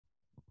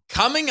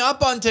Coming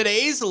up on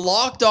today's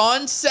Locked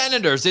On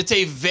Senators, it's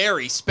a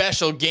very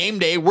special game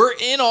day. We're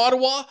in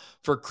Ottawa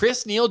for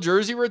Chris Neil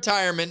jersey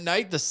retirement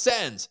night. The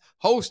Sens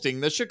hosting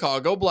the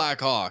Chicago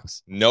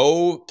Blackhawks.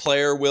 No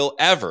player will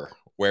ever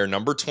wear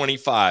number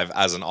 25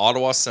 as an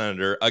Ottawa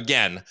Senator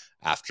again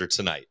after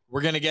tonight.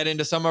 We're going to get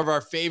into some of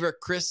our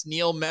favorite Chris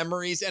Neil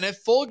memories and a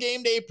full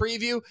game day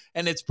preview,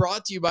 and it's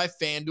brought to you by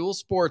FanDuel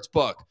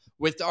Sportsbook.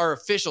 With our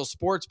official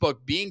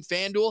sportsbook being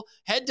FanDuel,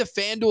 head to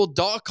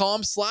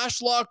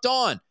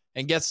FanDuel.com/lockedon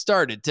and get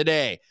started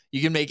today.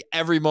 You can make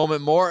every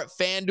moment more at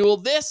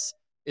FanDuel. This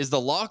is the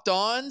Locked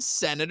On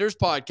Senators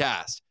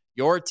podcast,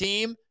 your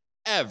team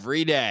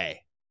every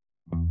day.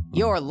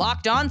 Your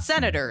Locked On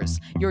Senators,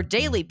 your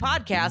daily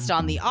podcast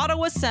on the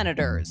Ottawa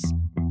Senators.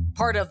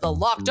 Part of the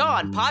Locked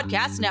On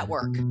Podcast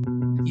Network,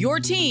 your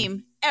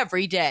team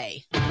every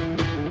day.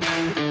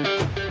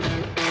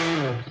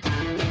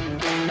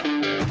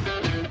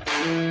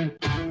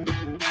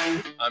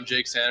 I'm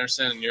Jake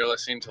Sanderson, and you're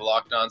listening to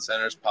Locked On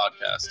Senators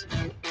podcast.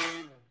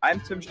 I'm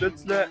Tim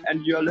Stützle,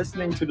 and you're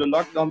listening to the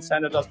Locked On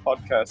Senators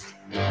podcast.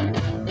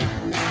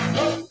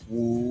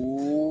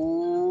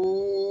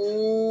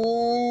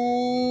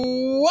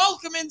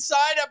 Welcome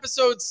inside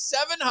episode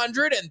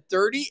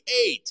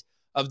 738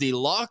 of the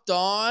Locked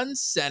On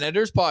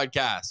Senators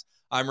podcast.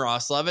 I'm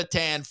Ross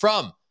Levitan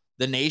from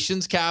the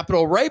nation's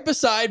capital, right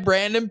beside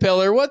Brandon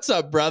Piller. What's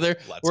up, brother?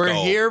 We're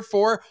here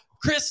for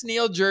Chris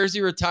Neil jersey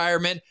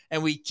retirement,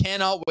 and we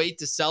cannot wait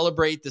to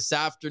celebrate this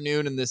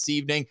afternoon and this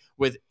evening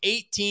with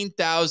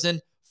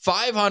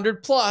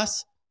 18,500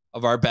 plus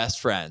of our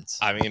best friends.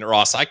 I mean,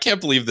 Ross, I can't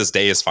believe this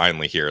day is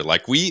finally here.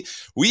 Like we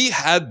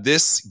had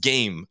this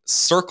game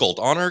circled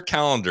on our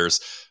calendars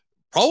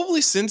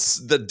probably since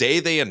the day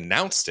they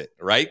announced it,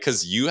 right?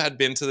 Because you had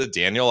been to the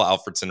Daniel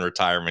Alfredson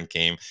retirement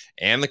game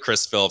and the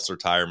Chris Phillips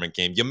retirement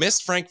game. You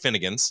missed Frank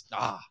Finnegan's.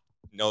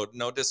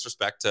 No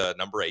disrespect to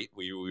number 8.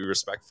 We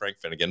respect Frank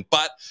Finnegan,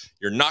 but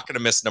you're not going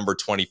to miss number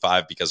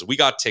 25 because we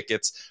got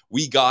tickets.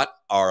 We got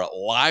our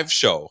live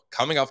show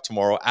coming up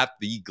tomorrow at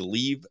the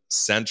Glebe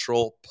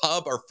Central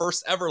Pub, our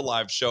first ever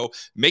live show.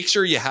 Make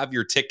sure you have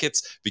your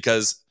tickets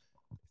because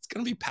it's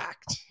going to be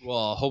packed.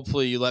 Well,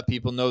 hopefully you let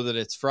people know that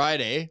it's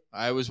Friday.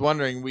 I was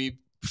wondering, we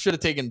should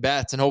have taken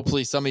bets, and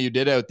hopefully some of you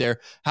did out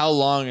there. How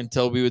long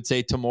until we would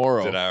say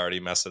tomorrow? Did I already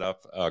mess it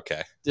up?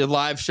 Okay. The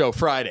live show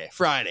Friday.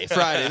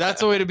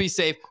 That's the way to be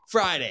safe.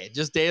 Friday,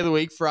 just day of the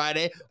week,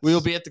 Friday. We will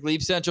be at the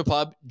Glebe Central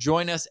Pub.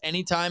 Join us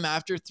anytime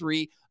after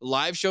 3.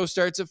 Live show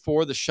starts at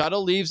 4. The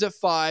shuttle leaves at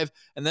 5,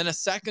 and then a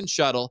second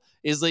shuttle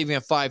is leaving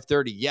at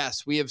 5:30.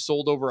 Yes, we have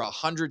sold over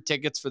 100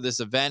 tickets for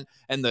this event,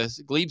 and the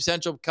Glebe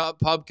Central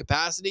Pub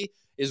capacity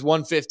is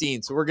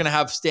 115. So we're going to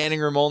have standing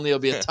room only. It'll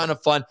be a ton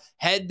of fun.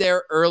 Head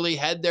there early.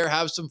 Head there.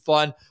 Have some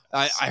fun.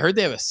 I heard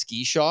they have a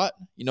ski shot.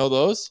 You know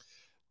those?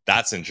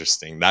 That's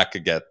interesting. That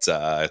could get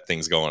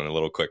things going a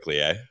little quickly,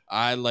 eh?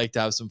 I'd like to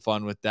have some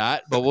fun with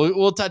that. But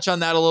we'll touch on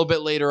that a little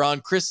bit later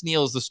on. Chris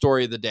Neil is the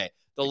story of the day.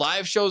 The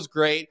live show's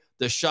great.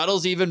 The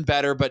shuttle's even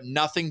better, but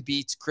nothing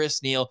beats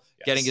Chris Neil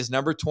getting his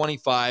number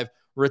 25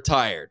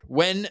 retired.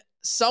 When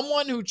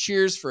someone who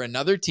cheers for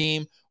another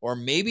team or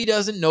maybe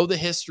doesn't know the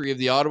history of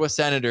the Ottawa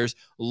Senators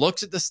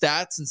looks at the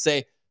stats and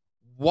say,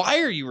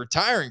 why are you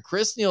retiring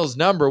Chris Neil's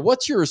number?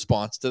 What's your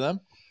response to them?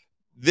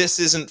 This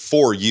isn't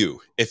for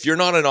you. If you're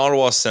not an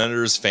Ottawa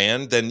Senators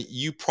fan, then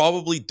you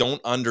probably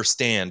don't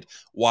understand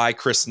why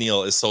Chris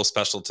Neil is so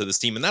special to this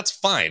team, and that's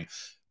fine.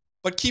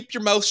 But keep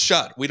your mouth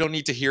shut. We don't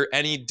need to hear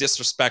any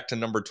disrespect to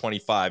number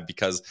 25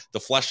 because the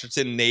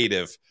Flesherton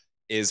native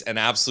is an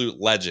absolute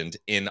legend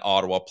in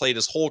Ottawa. Played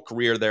his whole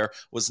career there,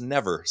 was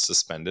never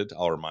suspended.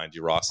 I'll remind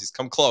you, Ross, he's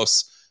come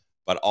close,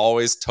 but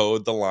always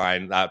towed the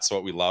line. That's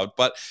what we loved.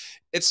 But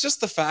it's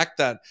just the fact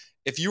that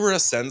if you were a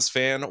Sens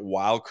fan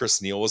while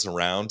Chris Neil was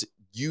around,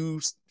 you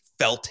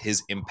felt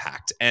his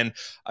impact. And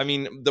I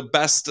mean, the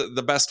best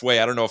way,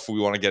 I don't know if we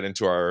want to get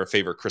into our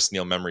favorite Chris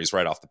Neil memories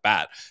right off the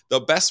bat. The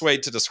best way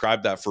to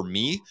describe that for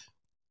me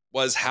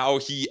was how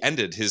he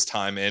ended his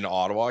time in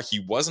Ottawa. He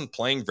wasn't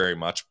playing very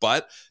much,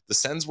 but the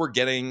Sens were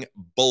getting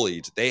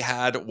bullied. They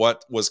had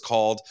what was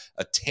called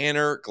a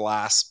Tanner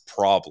Glass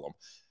problem.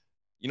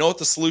 You know what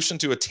the solution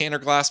to a Tanner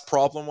Glass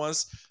problem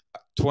was?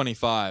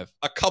 25.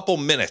 A couple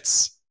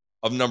minutes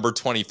of number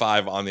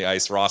 25 on the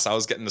ice, Ross. I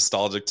was getting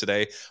nostalgic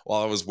today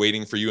while I was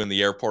waiting for you in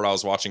the airport. I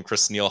was watching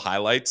Chris Neil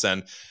highlights,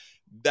 and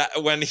that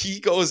when he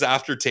goes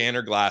after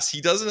Tanner Glass,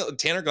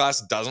 Tanner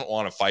Glass doesn't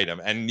want to fight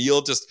him, and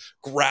Neil just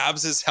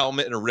grabs his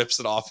helmet and rips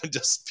it off and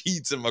just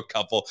feeds him a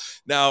couple.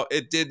 Now,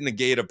 it did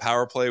negate a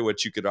power play,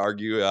 which you could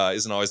argue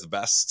isn't always the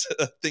best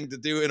thing to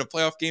do in a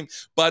playoff game,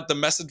 but the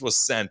message was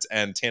sent,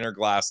 and Tanner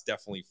Glass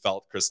definitely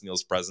felt Chris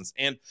Neil's presence.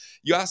 And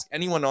you ask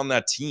anyone on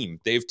that team,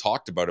 they've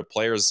talked about it,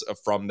 players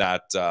from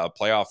that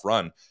playoff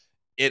run,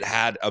 it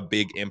had a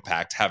big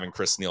impact having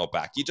Chris Neil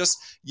back.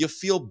 You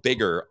feel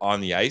bigger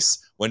on the ice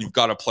when you've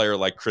got a player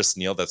like Chris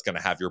Neil that's going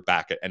to have your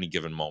back at any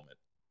given moment.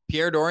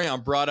 Pierre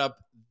Dorion brought up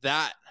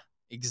that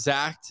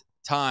exact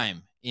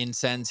time in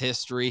Sens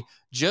history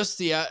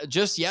just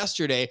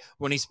yesterday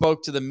when he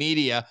spoke to the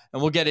media,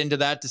 and we'll get into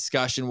that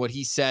discussion, what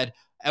he said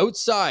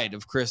outside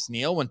of Chris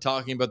Neil, when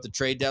talking about the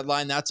trade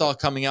deadline, that's all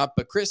coming up.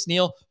 But Chris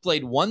Neil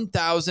played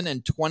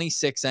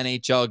 1,026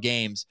 NHL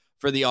games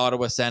for the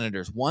Ottawa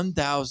Senators.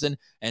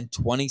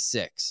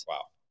 1,026.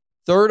 Wow.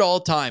 Third all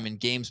time in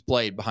games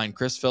played behind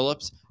Chris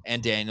Phillips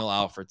and Daniel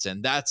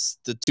Alfredson. That's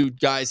the two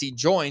guys he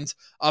joins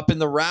up in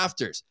the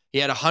rafters. He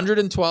had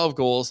 112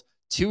 goals,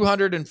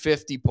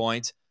 250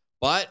 points,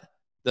 but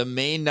the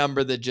main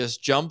number that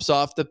just jumps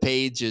off the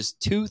page is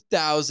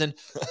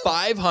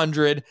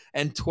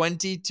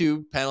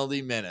 2,522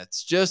 penalty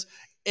minutes. Just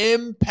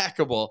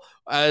impeccable.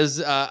 As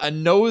a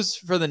nose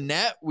for the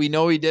net, we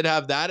know he did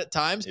have that at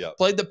times. Yep.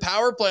 Played the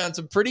power play on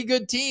some pretty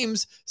good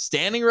teams,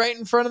 standing right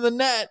in front of the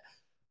net,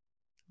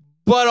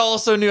 but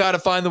also knew how to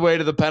find the way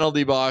to the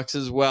penalty box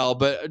as well.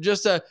 But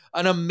just an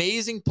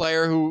amazing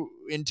player who,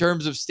 in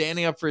terms of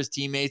standing up for his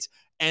teammates,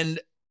 and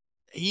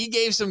he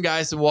gave some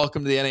guys some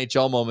welcome to the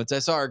NHL moments. I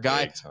saw our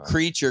guy,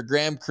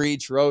 Graham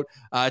Creech, wrote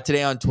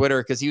today on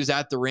Twitter, because he was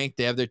at the rink.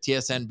 They have their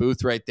TSN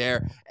booth right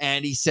there.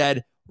 And he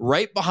said,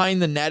 right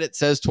behind the net, it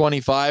says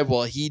 25.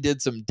 Well, he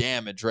did some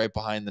damage right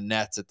behind the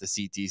nets at the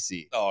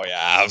CTC. Oh,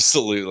 yeah,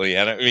 absolutely.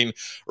 And I mean,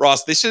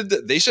 Ross, they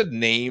should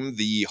name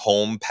the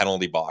home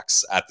penalty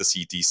box at the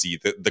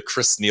CTC the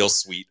Chris Neil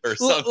Suite or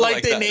something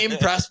like they that. name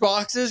press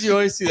boxes. You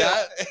always see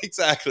that.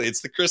 Exactly.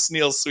 It's the Chris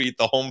Neil Suite,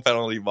 the home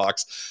penalty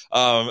box.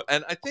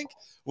 And I think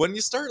when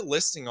you start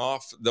listing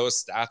off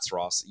those stats,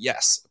 Ross,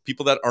 yes,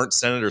 people that aren't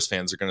Senators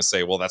fans are going to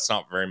say, well, that's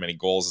not very many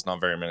goals. It's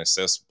not very many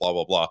assists, blah,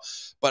 blah, blah.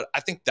 But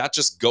I think that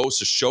just goes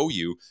to show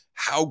you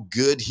how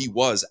good he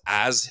was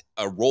as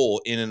a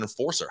role in an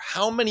enforcer.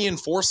 How many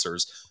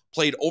enforcers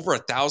played over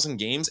 1,000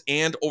 games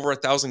and over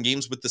 1,000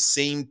 games with the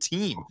same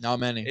team? Not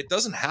many. It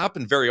doesn't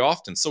happen very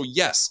often. So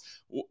yes,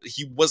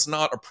 he was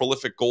not a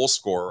prolific goal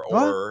scorer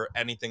or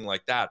anything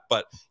like that,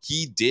 but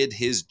he did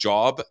his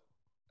job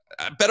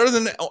better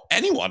than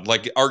anyone,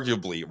 like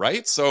arguably,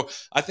 right? So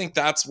I think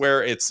that's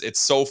where it's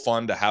so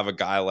fun to have a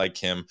guy like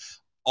him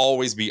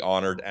always be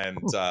honored. And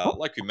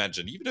like we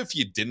mentioned, even if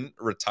you didn't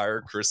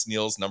retire Chris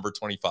Neil's number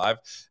 25,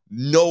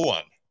 no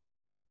one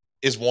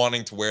is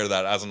wanting to wear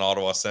that as an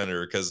Ottawa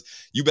Senator, because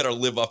you better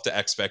live up to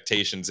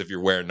expectations if you're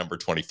wearing number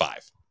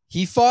 25.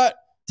 He fought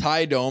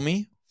Ty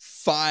Domi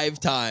 5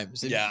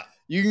 times. Yeah.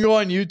 You can go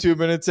on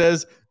YouTube and it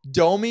says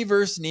Domi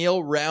versus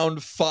Neil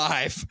round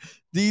 5.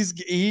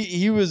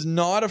 He was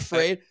not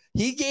afraid.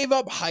 He gave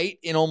up height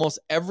in almost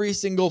every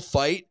single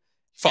fight.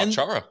 Fought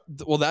Chara.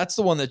 Well, that's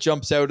the one that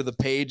jumps out of the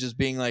page as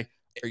being like,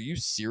 are you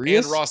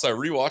serious? And Ross, I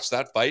rewatched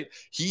that fight.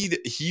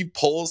 He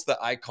pulls the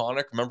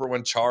iconic. Remember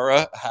when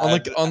Chara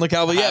had on Le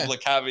Cavalier. Le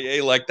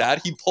Cavalier like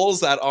that? He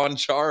pulls that on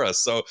Chara.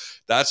 So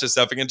that's just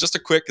epic. And just a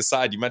quick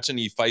aside, you mentioned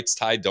he fights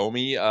Ty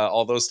Domi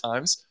all those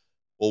times.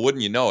 Well,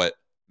 wouldn't you know it,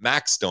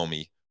 Max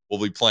Domi will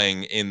be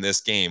playing in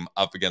this game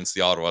up against the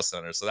Ottawa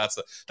Senators. So that's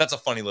a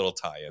funny little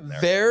tie in there.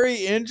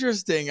 Very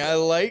interesting. I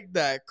like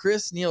that.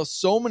 Chris Neil,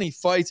 so many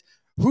fights.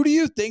 Who do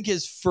you think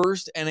his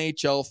first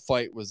NHL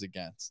fight was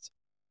against?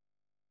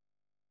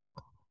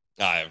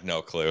 I have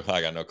no clue.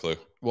 I got no clue.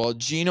 Well,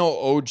 Gino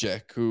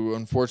Ojic, who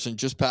unfortunately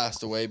just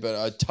passed away, but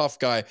a tough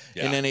guy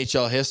in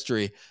NHL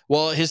history.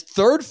 Well, his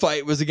third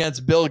fight was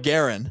against Bill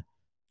Guerin.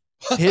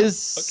 His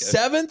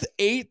 7th,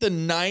 8th,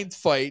 and 9th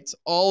fights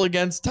all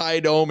against Ty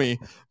Domi,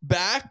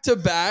 back to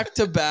back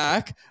to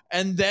back,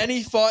 and then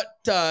he fought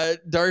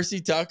Darcy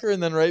Tucker,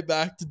 and then right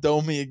back to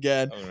Domi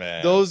again. Oh,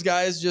 man. Those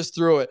guys just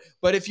threw it.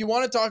 But if you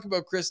want to talk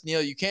about Chris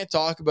Neil, you can't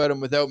talk about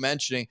him without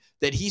mentioning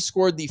that he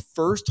scored the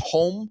first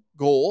home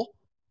goal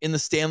in the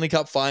Stanley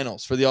Cup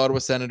Finals for the Ottawa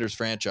Senators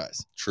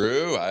franchise.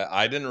 True.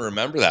 I didn't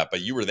remember that,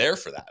 but you were there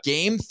for that.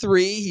 Game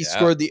 3, he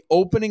scored the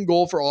opening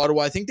goal for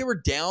Ottawa. I think they were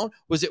down.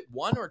 Was it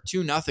 1 or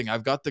 2-0?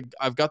 I've got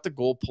the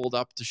goal pulled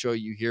up to show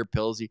you here,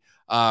 Pillsy,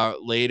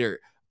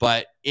 later.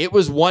 But it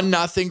was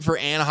 1-0 for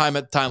Anaheim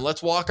at the time.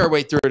 Let's walk our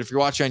way through it if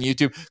you're watching on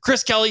YouTube.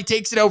 Chris Kelly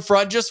takes it out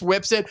front, just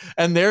whips it,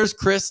 and there's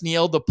Chris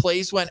Neil. The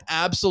place went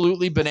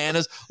absolutely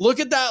bananas. Look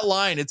at that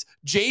line. It's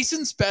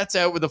Jason Spetz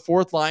out with a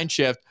 4th line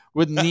shift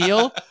with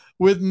Neil.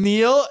 With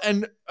Neil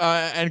and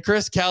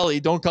Chris Kelly,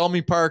 don't call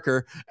me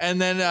Parker,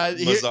 and then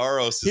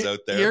Mazzaros is out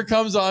there. Here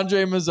comes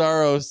Andre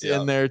Mazzaros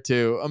in there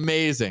too.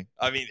 Amazing.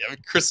 I mean,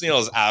 Chris Neil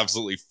is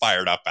absolutely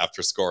fired up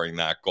after scoring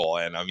that goal,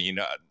 and I mean,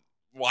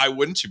 why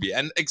wouldn't you be?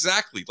 And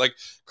exactly, like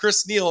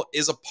Chris Neil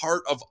is a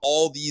part of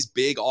all these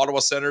big Ottawa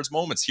Senators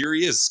moments. Here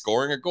he is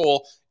scoring a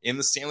goal in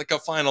the Stanley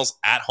Cup Finals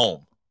at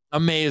home.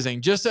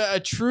 Amazing, just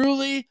a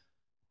truly,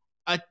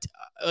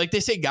 like they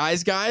say,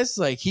 guys.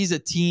 Like he's a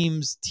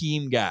team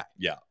guy.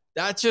 Yeah.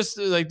 That's just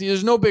like,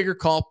 there's no bigger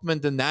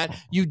compliment than that.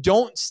 You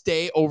don't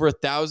stay over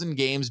 1,000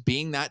 games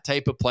being that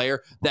type of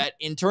player that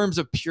in terms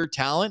of pure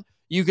talent,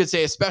 you could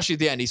say, especially at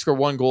the end, he scored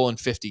 1 goal in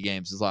 50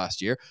 games his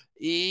last year.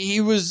 He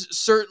was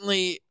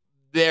certainly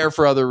there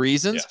for other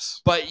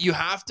reasons, but you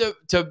have to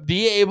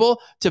be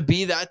able to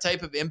be that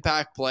type of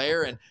impact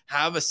player and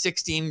have a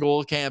 16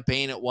 goal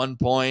campaign at one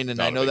point.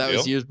 And I know that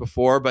was years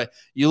before, but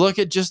you look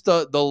at just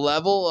the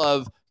level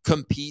of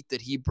compete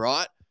that he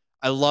brought.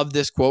 I love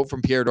this quote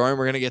from Pierre Dorion.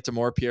 We're going to get to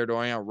more Pierre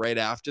Dorion right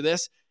after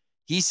this.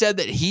 He said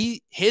that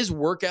his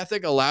work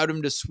ethic allowed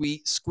him to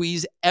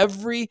squeeze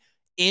every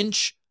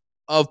inch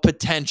of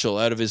potential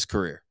out of his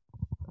career.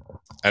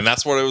 And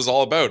that's what it was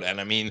all about. And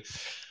I mean,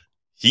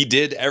 he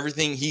did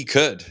everything he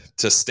could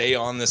to stay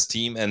on this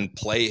team and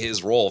play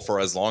his role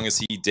for as long as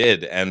he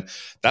did. And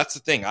that's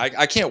the thing.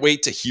 I can't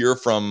wait to hear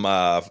from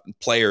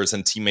players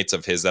and teammates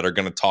of his that are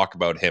going to talk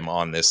about him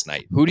on this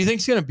night. Who do you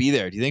think's going to be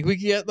there? Do you think we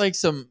could get like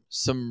some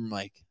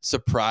like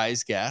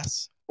surprise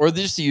guests, or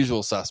just the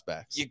usual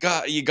suspects? You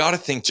got to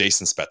think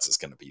Jason Spetz is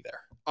going to be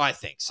there. I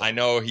think so. I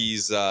know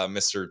he's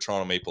Mr.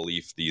 Toronto Maple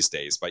Leaf these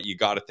days, but you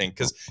got to think,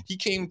 because he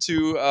came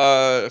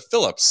to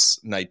Phillips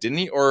night, didn't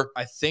he? Or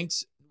I think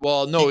so.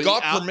 Well, no, he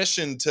got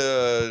permission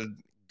to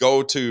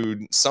go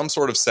to some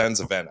sort of Sens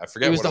event. I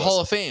forget. It was what the it Hall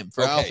of Fame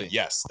for Alfie.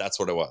 Yes, that's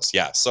what it was.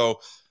 Yeah. So,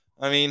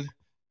 I mean,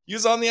 he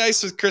was on the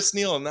ice with Chris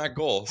Neal in that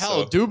goal.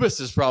 Hell, Dubas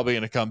is probably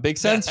going to come. Big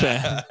Sens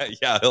fan.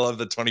 Yeah, he'll have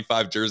the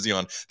 25 jersey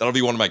on. That'll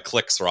be one of my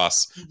clicks,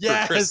 Ross.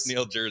 Yes. For Chris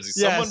Neal jersey.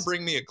 Yes. Someone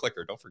bring me a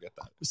clicker. Don't forget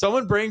that.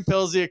 Someone bring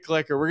Pillsy a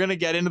clicker. We're going to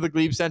get into the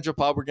Glebe Central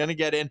Pub. We're going to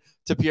get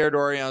into Pierre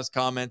Dorian's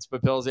comments.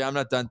 But Pillsy, I'm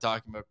not done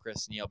talking about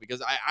Chris Neal,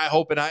 because I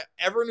hope, and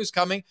everyone who's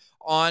coming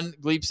on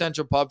Glebe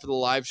Central Pub for the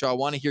live show, I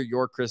want to hear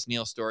your Chris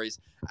Neal stories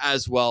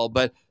as well.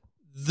 But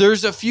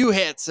there's a few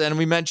hits, and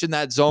we mentioned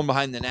that zone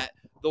behind the net.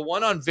 The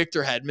one on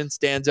Victor Hedman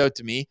stands out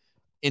to me.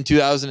 In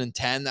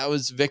 2010, that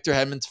was Victor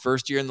Hedman's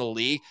first year in the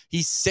league.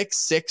 He's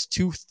 6'6",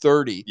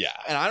 230. Yeah.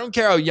 And I don't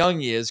care how young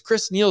he is.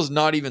 Chris Neal's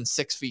not even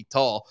 6 feet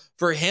tall.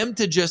 For him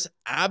to just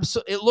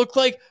it looked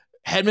like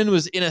Hedman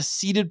was in a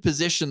seated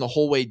position the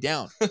whole way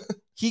down.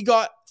 He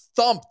got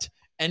thumped,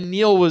 and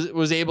Neal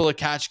was able to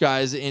catch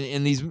guys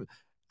in these.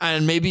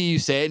 And maybe you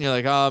say it and you're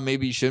like, oh,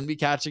 maybe you shouldn't be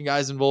catching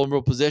guys in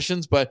vulnerable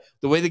positions. But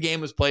the way the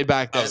game was played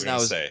back then, that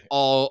was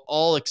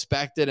all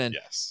expected. And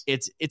yes,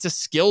 it's a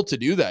skill to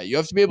do that. You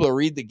have to be able to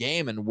read the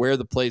game and where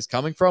the play is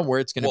coming from, where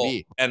it's going to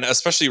be. And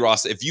especially,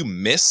 Ross, if you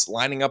miss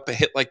lining up a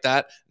hit like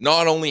that,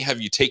 not only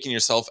have you taken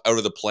yourself out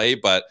of the play,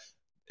 but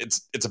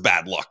it's a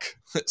bad look.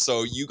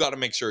 So you got to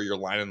make sure you're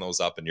lining those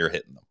up and you're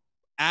hitting them.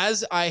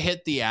 As I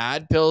hit the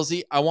ad,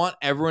 Pillsy, I want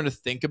everyone to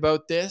think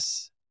about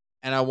this.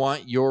 And I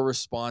want your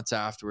response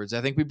afterwards.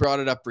 I think we brought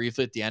it up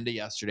briefly at the end of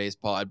yesterday's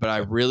pod, but I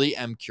really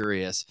am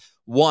curious.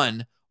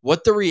 One,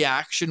 what the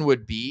reaction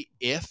would be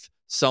if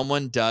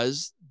someone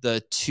does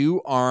the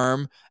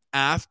 2-arm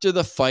after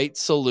the fight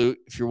salute.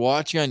 If you're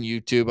watching on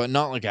YouTube, but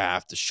not like I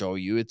have to show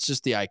you, it's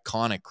just the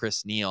iconic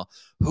Chris Neal.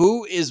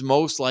 Who is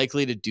most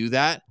likely to do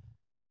that?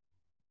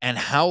 And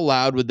how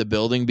loud would the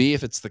building be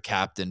if it's the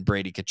captain,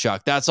 Brady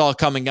Tkachuk? That's all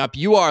coming up.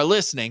 You are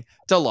listening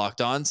to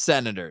Locked On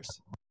Senators.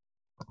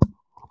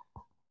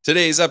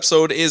 Today's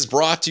episode is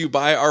brought to you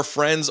by our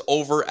friends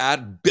over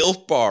at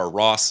Built Bar.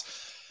 Ross,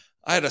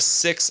 I had a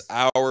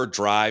 6-hour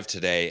drive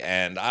today,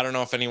 and I don't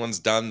know if anyone's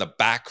done the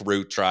back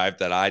route drive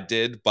that I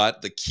did,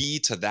 but the key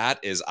to that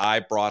is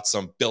I brought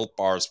some Built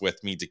Bars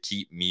with me to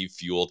keep me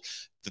fueled.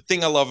 The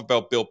thing I love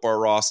about Built Bar,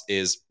 Ross,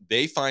 is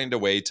they find a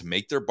way to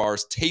make their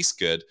bars taste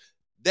good.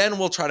 Then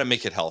we'll try to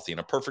make it healthy. And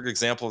a perfect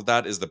example of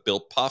that is the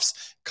Built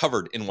Puffs,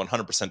 covered in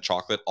 100%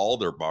 chocolate. All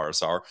their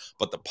bars are.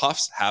 But the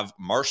Puffs have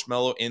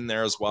marshmallow in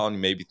there as well. And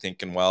you may be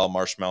thinking, well,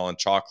 marshmallow and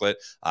chocolate,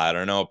 I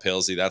don't know,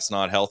 Pillsy, that's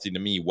not healthy to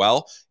me.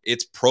 Well,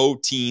 it's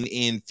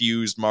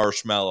protein-infused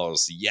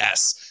marshmallows.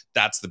 Yes,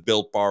 that's the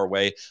Built Bar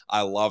way.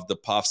 I love the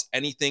Puffs.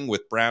 Anything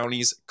with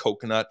brownies,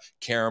 coconut,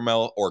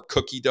 caramel, or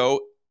cookie dough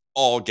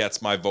all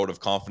gets my vote of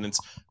confidence.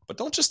 But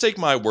don't just take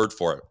my word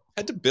for it.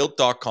 Head to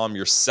built.com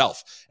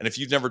yourself. And if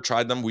you've never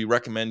tried them, we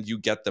recommend you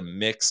get the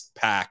mixed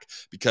pack,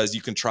 because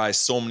you can try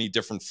so many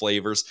different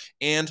flavors.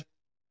 And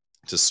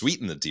to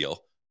sweeten the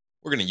deal,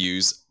 we're going to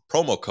use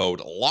promo code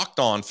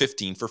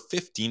LOCKEDON15 for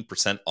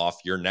 15% off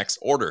your next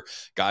order.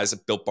 Guys,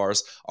 Built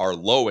Bars are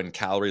low in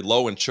calorie,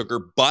 low in sugar,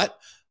 but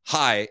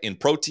high in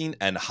protein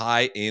and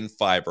high in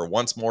fiber.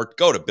 Once more,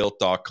 go to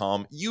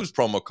built.com, use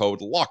promo code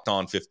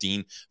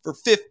LOCKEDON15 for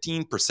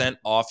 15%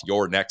 off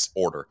your next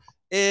order.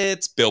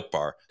 It's Built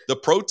Bar, the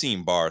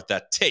protein bar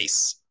that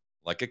tastes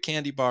like a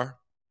candy bar.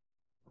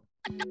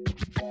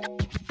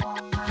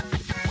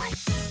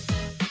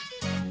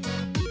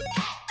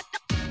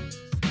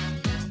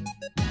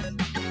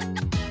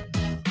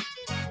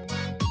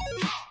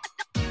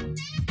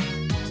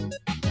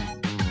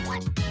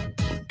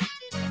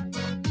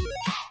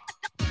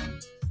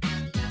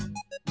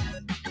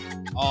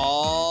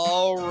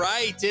 All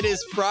right, it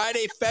is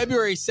Friday,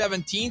 February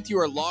 17th. You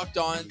are Locked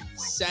On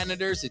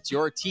Senators. It's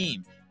your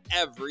team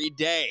every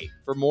day.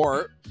 For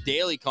more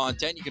daily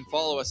content, you can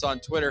follow us on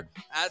Twitter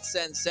at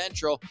Sens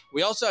Central.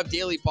 We also have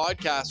daily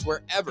podcasts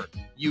wherever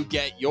you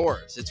get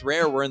yours. It's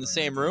rare we're in the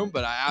same room,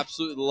 but I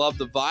absolutely love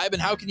the vibe.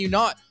 And how can you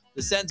not?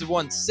 The Sens have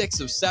won 6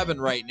 of 7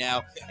 right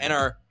now and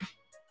are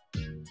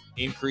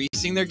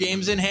increasing their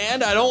games in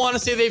hand. I don't want to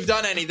say they've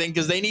done anything,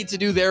 because they need to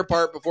do their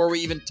part before we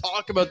even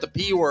talk about the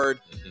P word.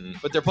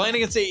 But they're playing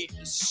against a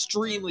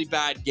extremely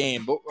bad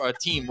team.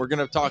 We're going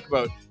to talk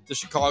about the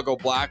Chicago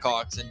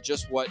Blackhawks and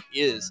just what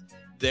is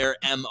their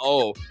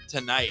MO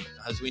tonight.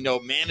 As we know,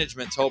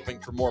 management's hoping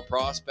for more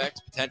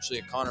prospects, potentially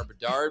a Connor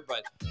Bedard,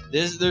 but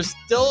there's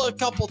still a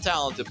couple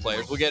talented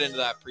players. We'll get into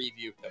that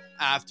preview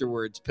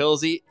afterwards.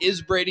 Pilsy,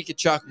 is Brady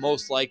Tkachuk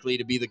most likely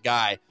to be the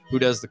guy who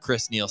does the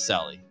Chris Neil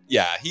Selly?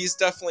 Yeah, he's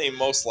definitely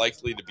most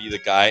likely to be the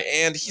guy,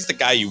 and he's the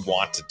guy you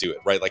want to do it,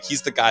 right? Like,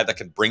 he's the guy that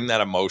can bring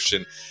that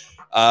emotion.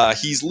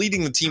 He's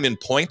leading the team in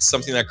points,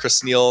 something that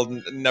Chris Neil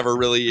never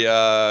really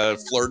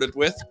flirted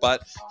with,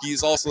 but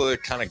he's also the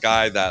kind of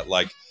guy that,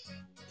 like,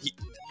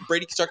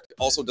 Brady Tkachuk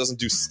also doesn't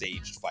do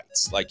staged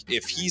fights. Like,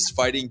 if he's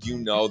fighting,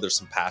 there's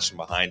some passion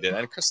behind it.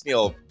 And Chris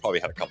Neil probably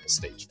had a couple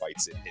staged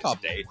fights in his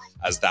day,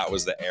 as that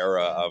was the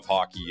era of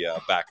hockey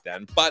back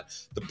then. But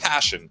the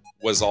passion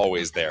was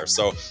always there.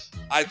 So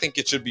I think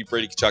it should be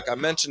Brady Tkachuk. I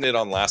mentioned it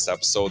on last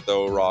episode,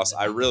 though, Ross.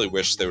 I really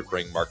wish they would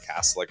bring Mark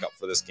Kastelik up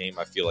for this game.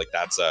 I feel like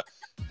that's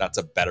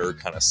a better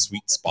kind of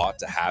sweet spot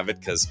to have it,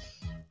 because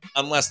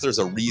unless there's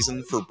a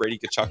reason for Brady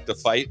Tkachuk to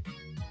fight,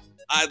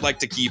 I'd like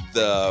to keep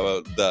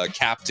the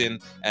captain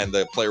and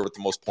the player with the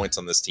most points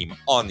on this team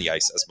on the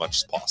ice as much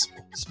as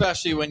possible.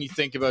 Especially when you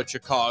think about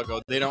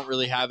Chicago. They don't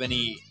really have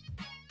any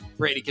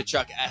Brady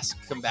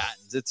Tkachuk-esque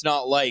combatants. It's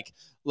not like,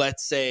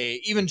 let's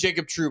say, even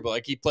Jacob Trouba,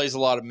 like, he plays a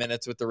lot of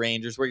minutes with the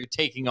Rangers, where you're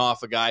taking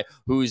off a guy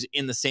who's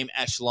in the same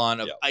echelon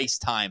of ice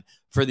time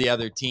for the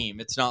other team.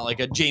 It's not like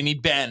a Jamie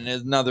Benn,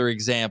 another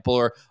example,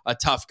 or a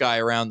tough guy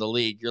around the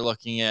league. You're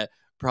looking at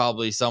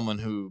probably someone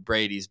who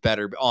Brady's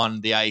better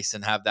on the ice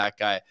and have that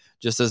guy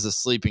just as a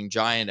sleeping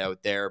giant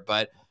out there.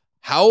 But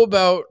how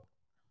about,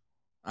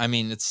 I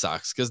mean, it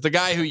sucks because the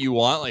guy who you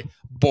want, like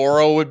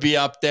Boro, would be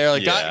up there.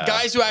 Like,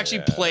 guys who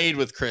actually played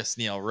with Chris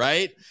Neil,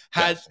 right?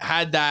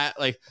 Had that.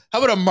 Like,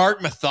 how about a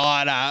Mark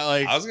Mathod?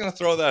 Like, I was gonna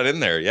throw that in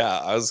there. Yeah,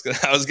 I was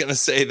gonna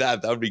say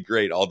that would be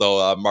great.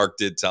 Although Mark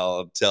did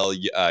tell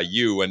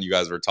you when you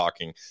guys were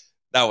talking,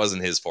 that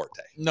wasn't his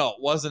forte. No,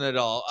 wasn't at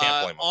all.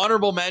 Can't blame him.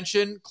 Honorable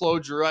mention,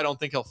 Claude Giroux. I don't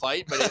think he'll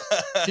fight, but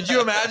could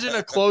you imagine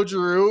a Claude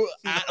Giroux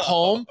at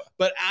home,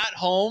 but at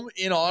home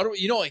in Ottawa?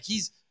 You know, like,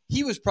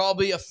 he was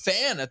probably a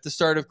fan at the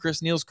start of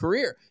Chris Neil's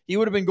career. He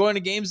would have been going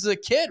to games as a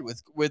kid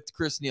with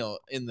Chris Neil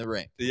in the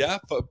ring. Yeah,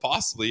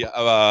 possibly.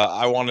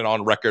 I want it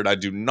on record. I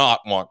do not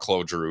want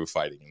Claude Giroux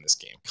fighting in this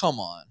game. Come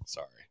on.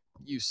 Sorry.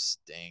 You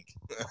stink.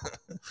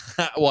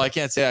 Well, I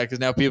can't say that because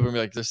now people are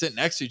like, they're sitting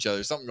next to each other.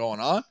 There's something going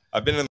on.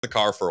 I've been in the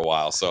car for a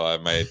while, so I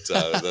might.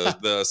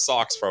 The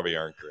socks probably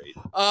aren't great.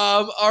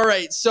 All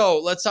right, so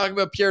let's talk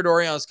about Pierre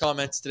Dorian's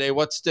comments today.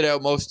 What stood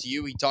out most to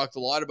you? He talked a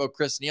lot about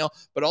Chris Neil,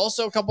 but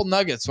also a couple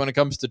nuggets when it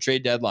comes to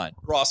trade deadline.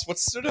 Ross, what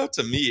stood out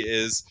to me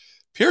is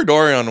Pierre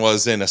Dorian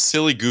was in a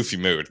silly, goofy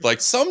mood. Like,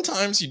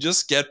 sometimes you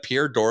just get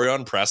Pierre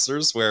Dorian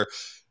pressers where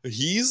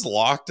he's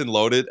locked and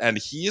loaded, and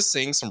he is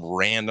saying some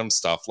random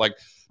stuff. Like,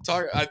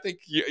 I think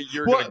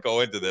you're going to go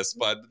into this,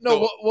 but no.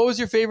 What was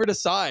your favorite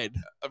aside?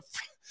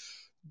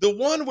 The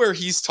one where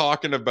he's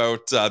talking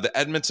about the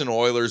Edmonton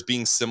Oilers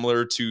being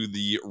similar to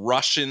the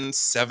Russian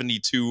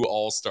 72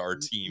 All-Star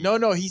team.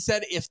 No. He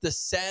said if the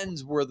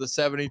Sens were the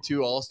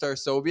 72 All-Star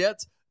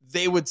Soviets,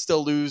 they would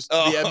still lose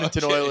to the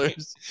Edmonton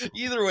Oilers.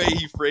 Either way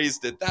he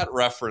phrased it, that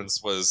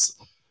reference was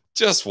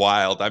just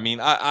wild. I mean,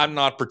 I'm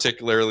not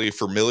particularly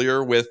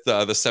familiar with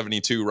the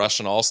 72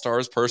 Russian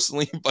All-Stars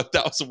personally, but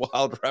that was a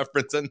wild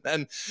reference. And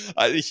then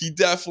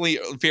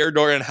Pierre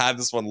Dorian had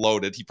this one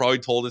loaded. He probably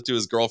told it to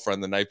his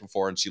girlfriend the night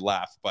before and she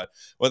laughed. But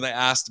when they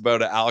asked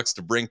about an Alex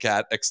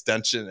DeBrincat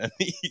extension, and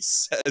he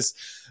says,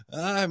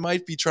 I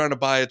might be trying to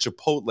buy a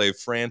Chipotle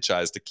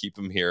franchise to keep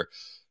him here.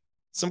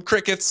 Some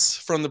crickets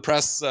from the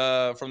press,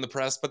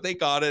 but they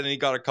got it, and he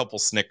got a couple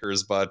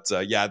Snickers. But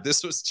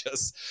this was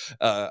just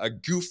a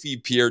goofy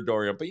Pierre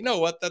Dorian. But you know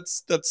what?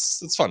 That's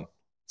fun.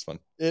 It's fun.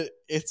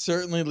 It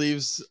certainly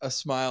leaves a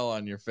smile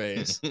on your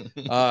face.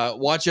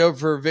 Watch out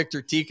for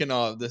Viktor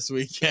Tikhonov this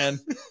weekend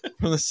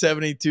from the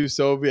 72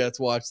 Soviets.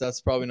 Watch,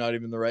 that's probably not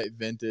even the right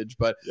vintage,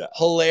 but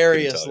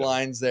hilarious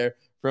lines there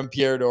from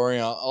Pierre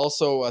Dorian.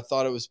 Also, I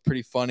thought it was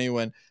pretty funny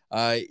when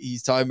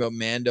he's talking about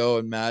Mando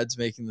and Mads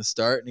making the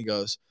start, and he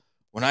goes,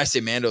 when I say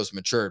Mando's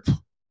matured,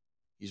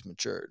 he's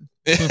matured.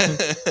 Like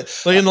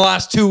in the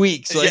last 2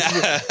 weeks.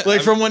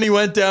 Like from when he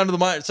went down to the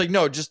mine. It's like,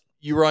 no, just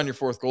you were on your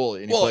fourth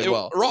goalie and you played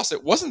well. Ross,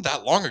 it wasn't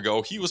that long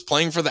ago. He was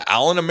playing for the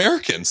Allen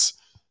Americans.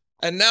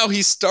 And now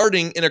he's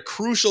starting in a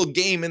crucial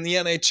game in the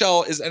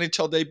NHL, his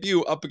NHL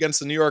debut up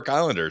against the New York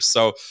Islanders.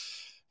 So,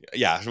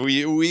 yeah,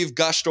 we've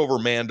gushed over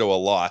Mando a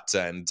lot.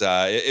 And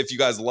if you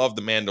guys love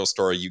the Mando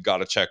story, you got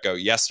to check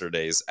out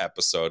yesterday's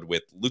episode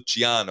with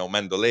Luciano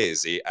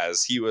Mandolesi,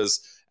 as he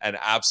was an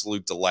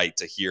absolute delight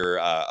to hear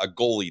a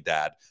goalie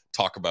dad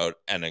talk about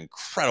an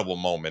incredible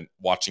moment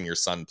watching your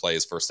son play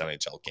his first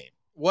NHL game.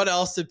 What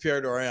else did Pierre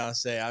Dorian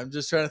say? I'm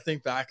just trying to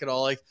think back at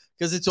all, like,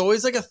 because it's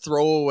always like a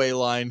throwaway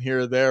line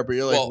here or there, but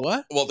you're like,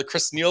 what? Well, the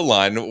Chris Neil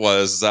line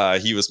was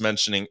he was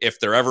mentioning,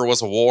 if there ever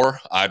was a war,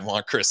 I'd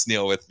want Chris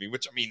Neil with me,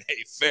 which, I mean,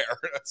 hey, fair.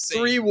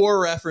 3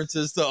 war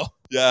references, though.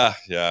 Yeah.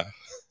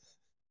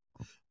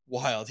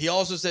 Wild. He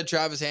also said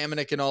Travis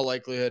Hamonic in all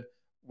likelihood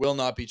will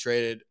not be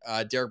traded.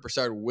 Derek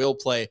Brassard will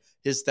play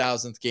his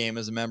 1,000th game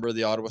as a member of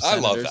the Ottawa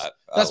Senators. I love that.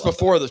 That's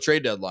before the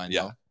trade deadline,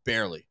 though.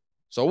 Barely.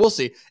 So we'll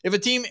see. If a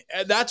team,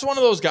 that's one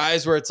of those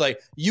guys where it's like,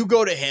 you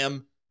go to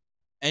him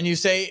and you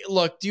say,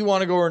 look, do you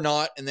want to go or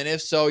not? And then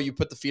if so, you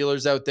put the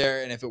feelers out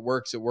there, and if it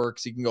works, it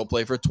works. He can go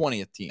play for a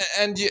 20th team.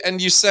 And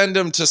you send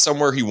him to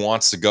somewhere he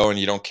wants to go, and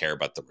you don't care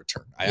about the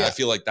return. I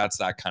feel like that's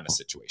that kind of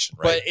situation,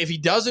 right? But if he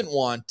doesn't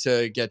want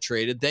to get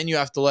traded, then you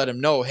have to let him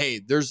know, hey,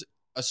 there's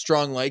a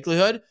strong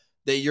likelihood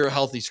that you're a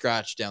healthy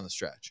scratch down the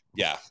stretch.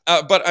 Yeah.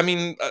 But I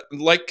mean,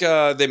 like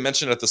they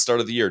mentioned at the start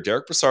of the year,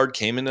 Derek Brassard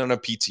came in on a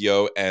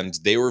PTO, and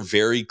they were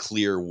very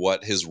clear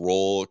what his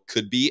role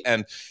could be.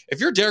 And if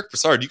you're Derek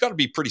Brassard, you got to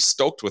be pretty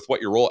stoked with what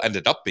your role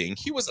ended up being.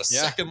 He was a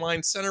second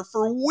line center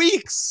for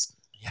weeks.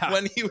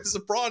 When he was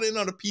brought in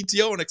on a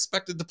PTO and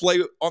expected to play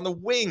on the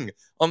wing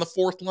on the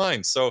fourth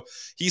line. So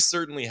he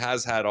certainly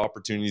has had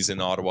opportunities in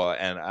Ottawa,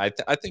 and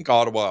I think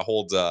Ottawa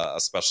holds a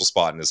special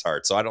spot in his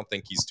heart, so I don't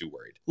think he's too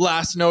worried.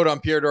 Last note on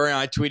Pierre Dorion,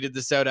 I tweeted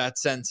this out at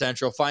Sens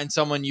Central. Find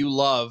someone you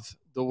love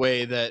the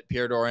way that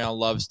Pierre Dorion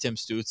loves Tim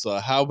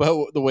Stützle. How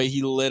about the way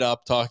he lit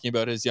up talking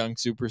about his young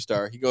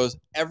superstar? He goes,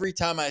 every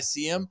time I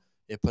see him,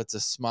 it puts a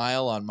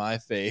smile on my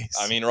face.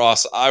 I mean,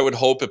 Ross, I would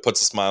hope it puts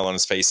a smile on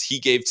his face. He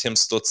gave Tim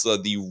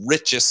Stützle the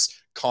richest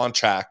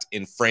contract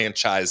in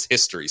franchise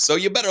history. So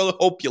you better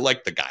hope you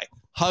like the guy.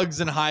 Hugs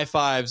and high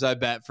fives, I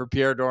bet, for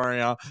Pierre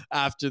Dorion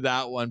after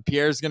that one.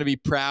 Pierre's going to be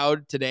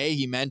proud today.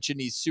 He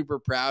mentioned he's super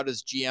proud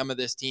as GM of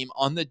this team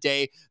on the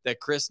day that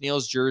Chris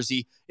Neil's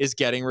jersey is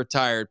getting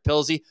retired.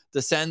 Pilsy,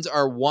 the Sens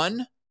are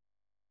 1-1.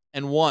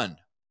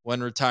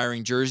 When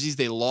retiring jerseys.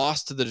 They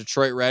lost to the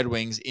Detroit Red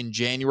Wings in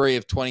January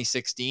of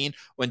 2016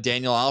 when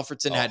Daniel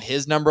Alfredson had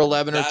his number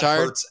 11 retired.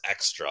 That hurts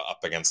extra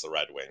up against the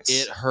Red Wings.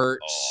 It hurt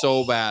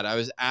so bad. I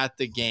was at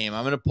the game.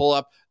 I'm going to pull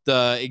up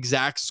the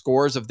exact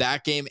scores of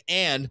that game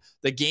and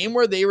the game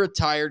where they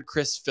retired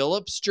Chris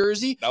Phillips'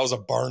 jersey. That was a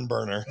barn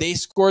burner. They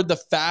scored the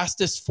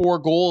fastest 4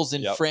 goals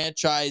in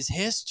franchise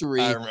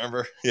history. I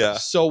remember. Yeah.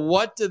 So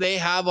what do they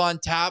have on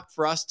tap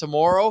for us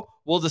tomorrow?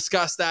 We'll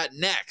discuss that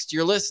next.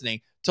 You're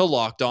listening to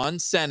Locked On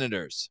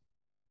Senators.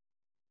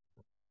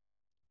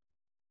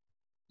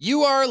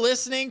 You are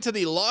listening to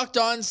the Locked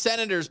On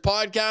Senators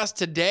podcast.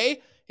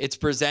 Today, it's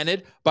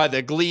presented by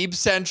the Glebe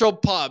Central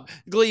Pub.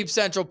 Glebe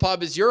Central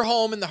Pub is your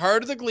home in the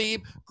heart of the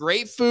Glebe.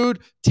 Great food,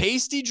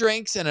 tasty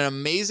drinks, and an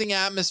amazing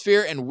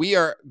atmosphere. And we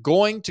are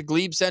going to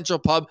Glebe Central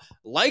Pub.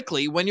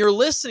 Likely, when you're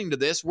listening to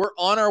this, we're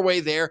on our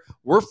way there.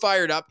 We're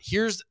fired up.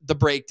 Here's the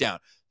breakdown.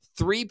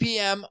 3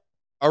 p.m.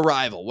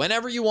 arrival.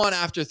 Whenever you want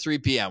after 3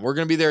 p.m. We're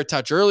going to be there a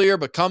touch earlier,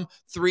 but come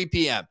 3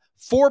 p.m.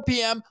 4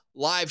 p.m.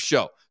 live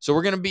show. So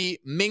we're going to be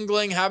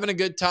mingling, having a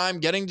good time,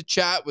 getting to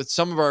chat with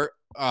some of our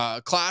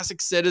classic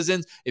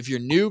citizens. If you're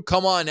new,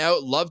 come on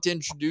out. Love to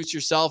introduce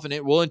yourself, and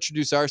we'll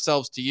introduce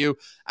ourselves to you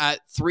at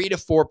 3 to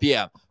 4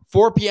 p.m.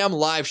 4 p.m.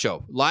 live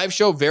show. Live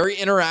show, very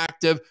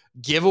interactive.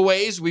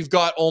 Giveaways. We've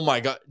got, oh my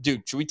God.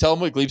 Dude, should we tell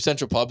them what Glebe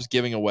Central Pub's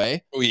giving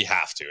away? We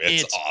have to.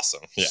 It's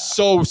awesome. Yeah.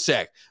 So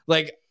sick.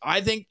 Like,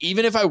 I think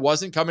even if I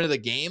wasn't coming to the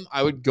game,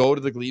 I would go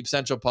to the Glebe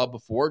Central Pub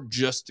before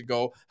just to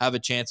go have a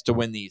chance to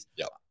win these.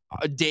 Yep.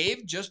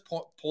 Dave just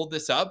pulled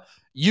this up.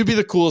 You'd be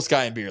the coolest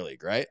guy in beer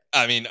league, right?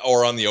 I mean,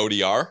 or on the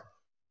ODR.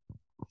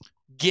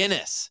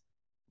 Guinness.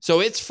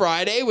 So it's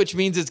Friday, which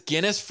means it's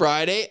Guinness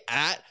Friday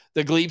at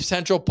the Glebe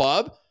Central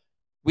Pub.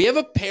 We have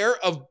a pair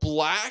of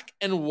black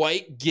and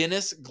white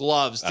Guinness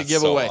gloves to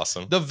give away.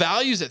 Awesome. The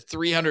value's at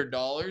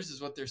 $300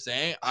 is what they're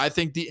saying. I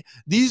think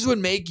these would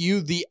make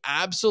you the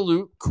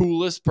absolute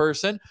coolest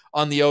person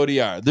on the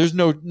ODR. There's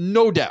no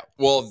doubt.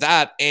 Well,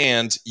 that,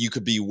 and you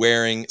could be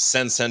wearing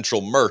Sens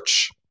Central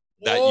merch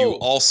that you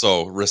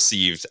also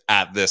received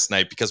at this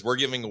night, because we're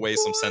giving away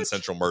some Sens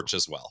Central merch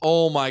as well.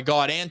 Oh my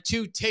God. And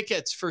 2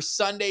 tickets for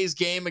Sunday's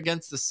game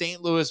against the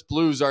St. Louis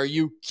Blues. Are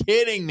you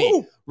kidding me?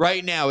 Ooh.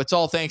 Right now, it's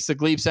all thanks to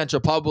Glebe Central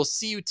Pub. We'll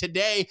see you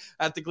today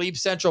at the Glebe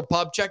Central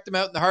Pub. Check them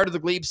out in the heart of the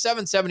Glebe,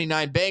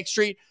 779 Bank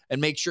Street,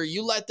 and make sure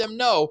you let them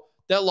know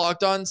that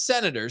Locked On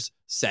Senators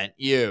sent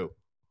you.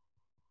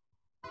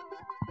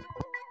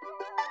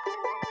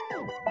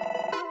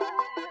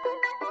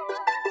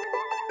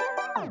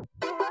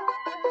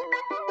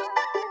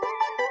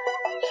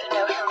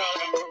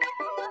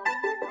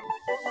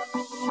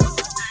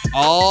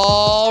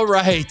 All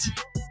right.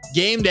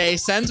 Game day.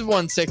 Sens have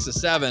won 6 of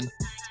 7.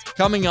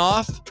 Coming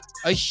off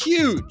a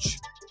huge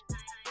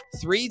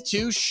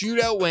 3-2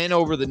 shootout win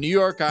over the New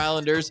York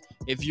Islanders.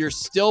 If you're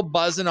still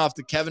buzzing off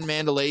the Kevin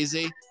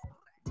Mandolese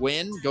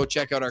win, go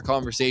check out our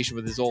conversation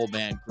with his old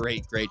man.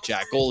 Great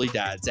chat. Goalie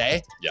dads, eh?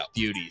 Yeah.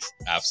 Beauties.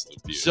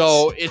 Absolute beauties.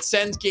 So it's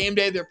Sens game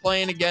day. They're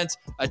playing against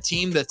a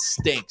team that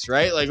stinks,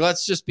 right? Like,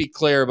 let's just be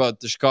clear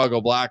about the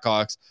Chicago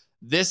Blackhawks.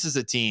 This is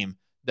a team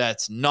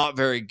that's not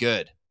very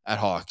good at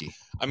hockey.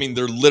 I mean,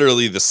 they're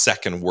literally the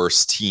second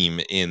worst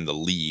team in the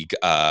league.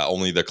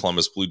 Only the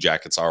Columbus Blue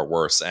Jackets are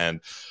worse.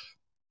 And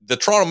the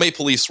Toronto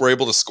Maple Leafs were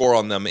able to score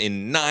on them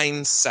in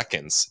 9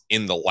 seconds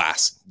in the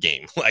last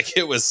game. Like,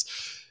 it was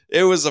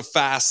it was a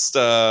fast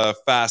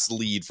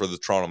lead for the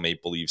Toronto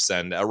Maple Leafs.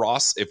 And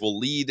Ross, if we'll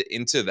lead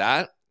into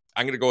that,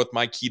 I'm going to go with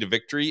my key to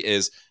victory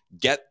is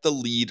get the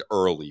lead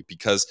early,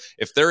 because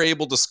if they're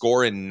able to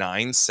score in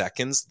 9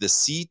 seconds, the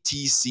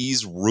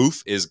CTC's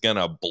roof is going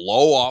to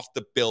blow off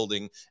the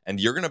building and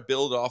you're going to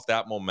build off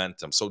that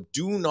momentum. So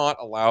do not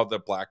allow the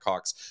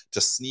Blackhawks to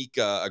sneak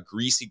a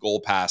greasy goal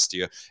past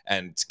you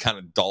and kind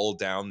of dull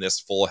down this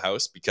full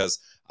house, because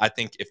I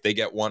think if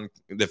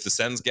the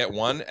Sens get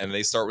one and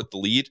they start with the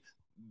lead,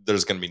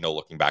 there's going to be no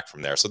looking back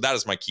from there. So that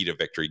is my key to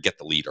victory. Get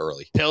the lead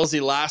early.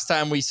 Pillsy, last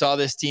time we saw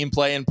this team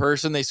play in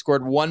person, they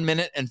scored 1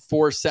 minute and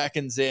 4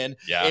 seconds in.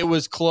 Yeah. It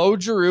was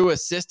Claude Giroux,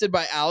 assisted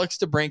by Alex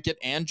DeBrincat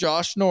and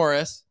Josh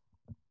Norris.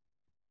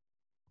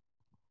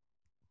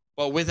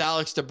 But with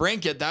Alex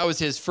DeBrincat, that was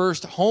his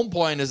first home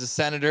point as a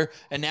Senator,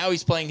 and now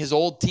he's playing his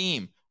old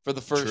team for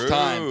the first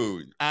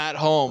time at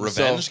home.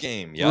 Revenge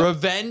game. Yeah.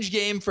 Revenge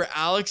game for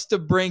Alex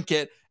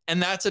DeBrincat.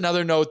 And that's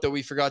another note that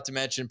we forgot to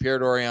mention. Pierre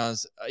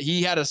Dorian's,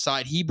 he had a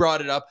side. He brought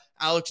it up.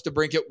 Alex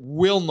DeBrincat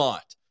will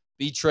not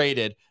be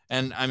traded.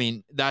 And, I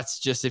mean, that's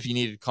just if you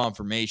needed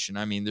confirmation.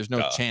 I mean, there's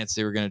no chance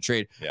they were going to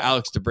trade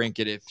Alex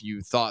DeBrincat if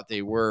you thought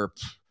they were.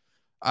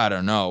 I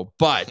don't know.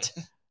 But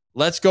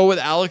let's go with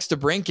Alex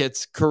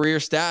DeBrincat's career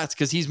stats,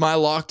 because he's my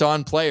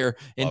locked-on player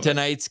in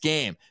tonight's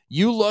game.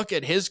 You look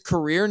at his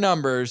career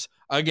numbers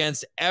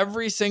against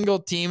every single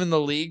team in the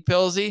league,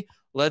 Pillsy.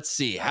 Let's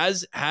see.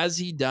 Has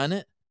he done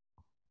it?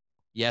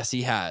 Yes,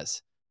 he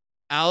has.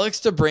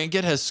 Alex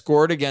DeBrincat has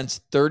scored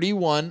against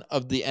 31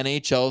 of the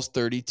NHL's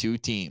 32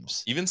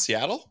 teams. Even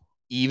Seattle?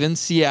 Even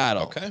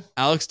Seattle. Okay.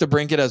 Alex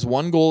DeBrincat has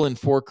 1 goal in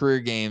 4 career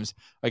games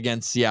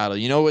against Seattle.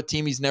 You know what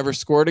team he's never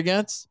scored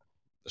against?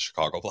 The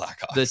Chicago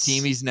Blackhawks. The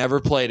team he's never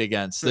played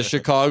against, the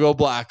Chicago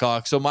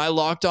Blackhawks. So my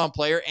locked-on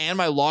player and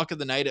my lock of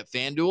the night at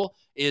FanDuel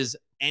is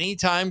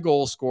anytime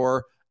goal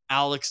scorer,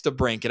 Alex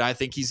DeBrincat. I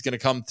think he's going to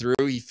come through.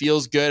 He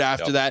feels good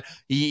after that.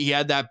 He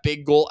had that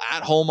big goal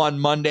at home on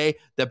Monday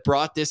that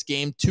brought this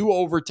game to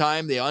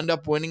overtime. They end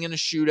up winning in a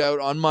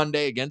shootout on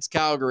Monday against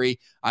Calgary.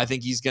 I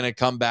think he's going to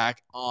come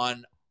back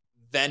on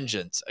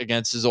vengeance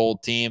against his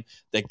old team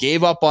that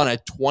gave up on a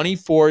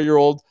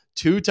 24-year-old,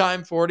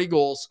 2-time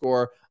 40-goal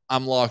scorer.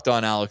 I'm locked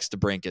on Alex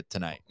DeBrincat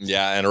tonight.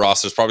 Yeah, and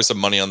Ross, there's probably some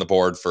money on the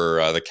board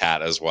for the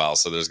Cat as well,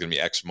 so there's going to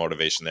be extra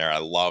motivation there. I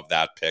love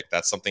that pick.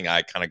 That's something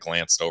I kind of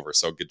glanced over,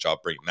 so good job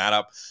bringing that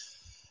up.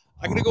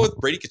 I'm going to go with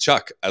Brady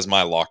Tkachuk as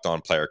my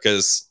locked-on player,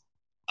 because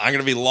I'm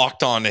going to be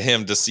locked on to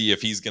him to see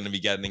if he's going to be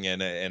getting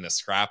in a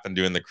scrap and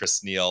doing the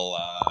Chris Neil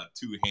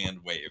two-hand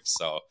wave.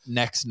 So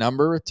next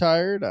number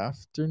retired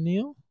after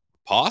Neil?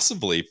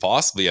 Possibly.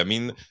 I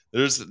mean,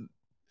 there's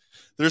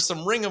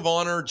some Ring of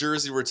Honor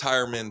jersey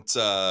retirement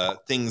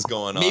things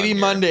going on. Maybe here.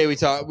 Monday we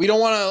talk. We don't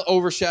want to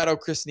overshadow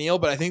Chris Neil,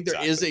 but I think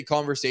there is a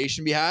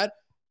conversation to be had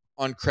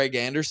on Craig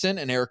Anderson,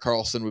 and Erik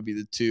Karlsson would be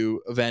the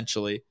two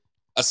eventually.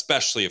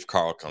 Especially if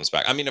Carl comes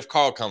back. I mean, if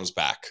Carl comes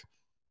back.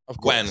 Of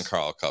course. When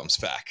Carl comes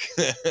back.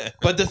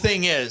 But the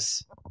thing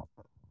is,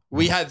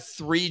 we had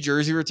 3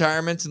 jersey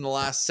retirements in the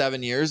last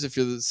 7 years. If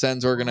you're the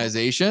Sens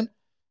organization,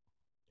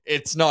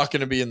 it's not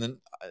going to be in the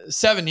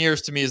 7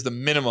 years to me is the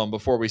minimum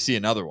before we see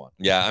another one.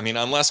 Yeah, I mean,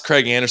 unless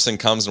Craig Anderson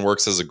comes and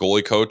works as a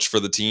goalie coach for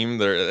the team,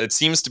 there it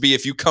seems to be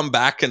if you come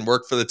back and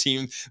work for the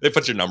team, they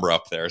put your number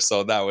up there.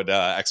 So that would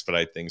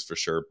expedite things for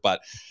sure.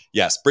 But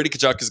yes, Brady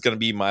Tkachuk is going to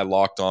be my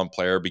locked-on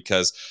player,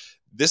 because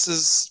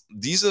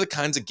these are the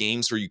kinds of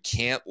games where you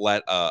can't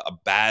let a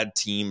bad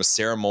team, a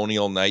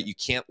ceremonial night, you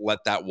can't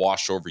let that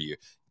wash over you.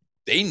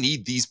 They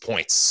need these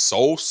points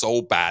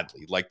so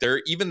badly. Like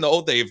even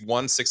though they've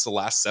won 6 of the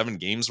last 7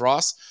 games,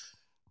 Ross,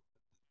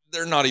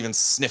 they're not even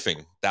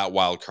sniffing that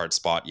wild card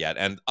spot yet.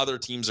 And other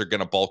teams are going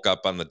to bulk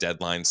up on the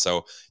deadline.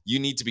 So you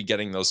need to be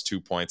getting those 2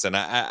 points. And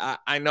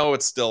I know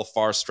it's still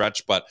far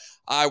stretch, but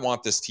I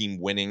want this team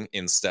winning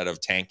instead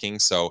of tanking.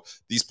 So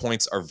these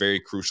points are very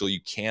crucial. You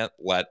can't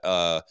let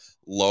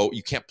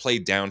you can't play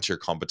down to your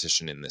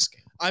competition in this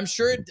game. I'm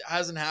sure it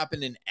hasn't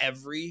happened in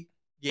every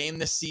game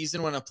this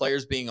season when a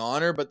player's being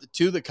honored, but the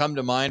 2 that come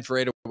to mind for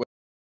right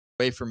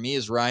away for me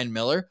is Ryan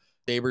Miller.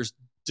 Sabres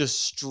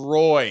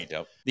destroyed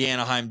the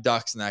Anaheim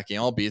Ducks in that game.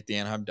 I'll be at the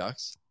Anaheim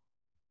Ducks.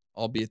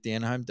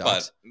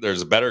 But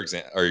there's a better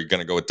example. Are you going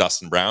to go with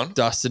Dustin Brown?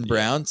 Dustin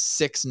Brown,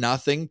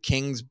 6-0.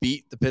 Kings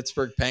beat the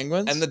Pittsburgh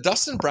Penguins. And the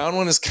Dustin Brown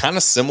one is kind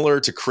of similar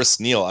to Chris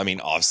Neil. I mean,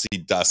 obviously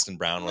Dustin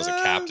Brown was a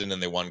captain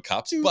and they won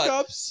cups.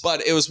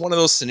 But it was one of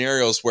those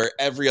scenarios where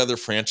every other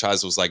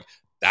franchise was like,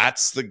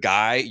 that's the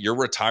guy. You're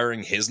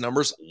retiring his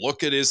numbers.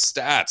 Look at his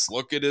stats.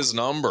 Look at his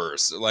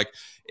numbers. Like,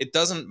 it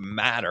doesn't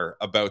matter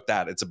about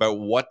that. It's about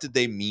what did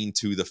they mean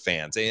to the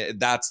fans. And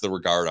that's the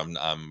regard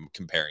I'm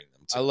comparing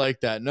them to. I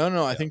like that.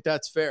 No, I think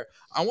that's fair.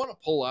 I want to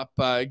pull up.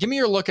 Give me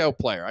your lookout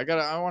player.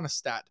 I want a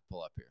stat to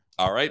pull up here.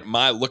 All right,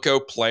 my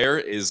lookout player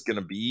is going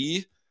to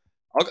be.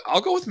 I'll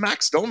go with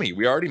Max Domi.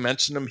 We already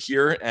mentioned him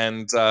here,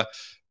 and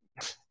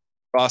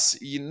Ross,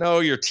 you know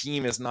your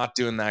team is not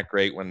doing that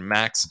great when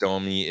Max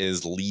Domi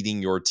is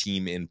leading your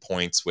team in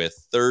points with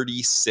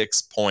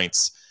 36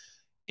 points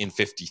in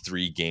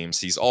 53 games.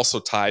 He's also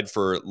tied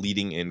for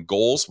leading in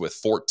goals with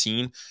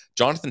 14.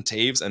 Jonathan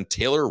Taves and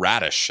Taylor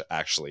Radish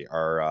actually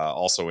are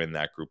also in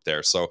that group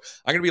there. So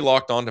I'm going to be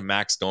locked on to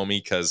Max Domi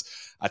because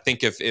I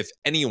think if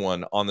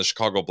anyone on the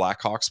Chicago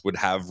Blackhawks would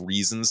have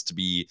reasons to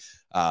be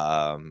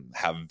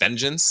have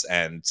vengeance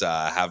and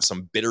have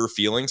some bitter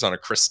feelings on a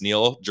Chris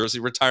Neil jersey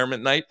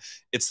retirement night,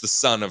 it's the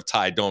son of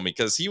Ty Domi,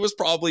 because he was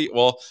probably,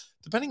 well,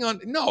 depending on,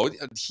 no,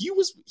 he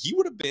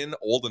would have been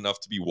old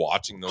enough to be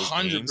watching those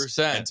 100%. Games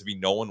and to be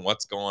knowing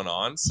what's going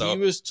on. So he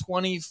was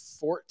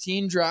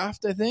 2014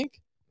 draft, I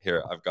think.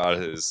 Here, I've got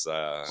his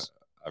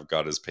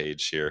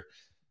page here.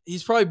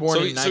 He's probably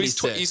born in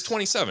 96. So he's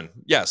 27.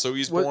 Yeah, so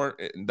he's born,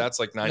 that's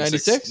like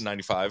 96,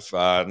 95.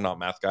 Not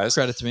math guys.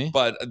 Credit to me.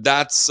 But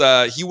that's,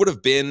 he would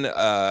have been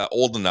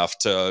old enough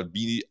to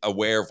be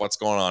aware of what's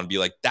going on. Be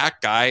like, that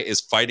guy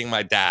is fighting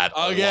my dad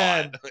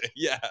again.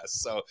 Yeah,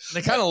 so.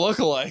 They kind of look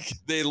alike.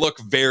 They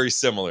look very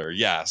similar,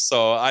 yeah.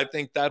 So I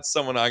think that's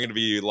someone I'm going to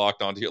be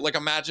locked onto here. Like,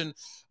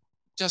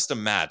 just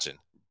imagine.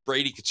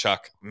 Brady Tkachuk,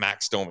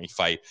 Max Domi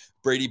fight.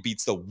 Brady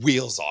beats the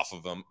wheels off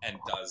of him and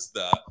does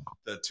the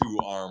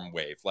 2-arm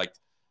wave. Like,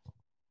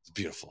 it's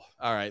beautiful.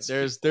 All right,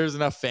 there's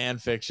enough fan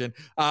fiction.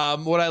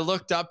 What I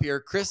looked up here,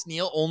 Chris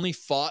Neil only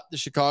fought the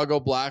Chicago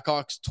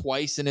Blackhawks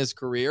twice in his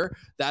career.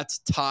 That's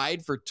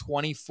tied for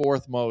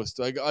 24th most.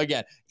 Like,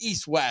 again,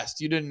 East-West,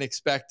 you didn't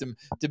expect him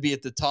to be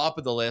at the top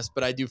of the list,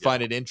 but I do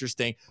find it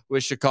interesting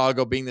with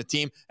Chicago being the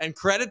team. And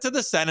credit to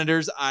the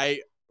Senators,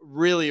 I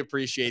really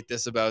appreciate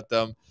this about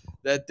them,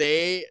 that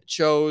they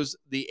chose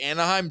the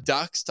Anaheim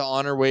Ducks to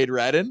honor Wade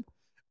Redden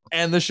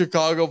and the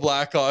Chicago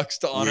Blackhawks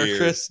to honor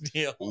Chris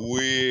Neil.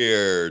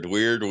 Weird.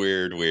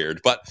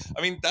 But,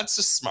 I mean, that's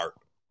just smart.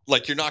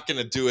 Like, you're not going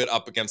to do it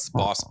up against the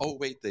Boston. Oh,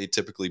 wait, they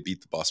typically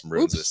beat the Boston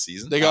Bruins this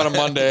season. They got a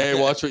Monday.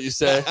 Hey, watch what you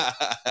say.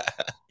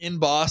 In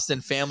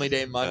Boston, Family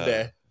Day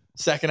Monday.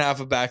 Second half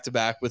of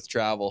back-to-back with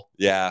travel.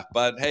 Yeah,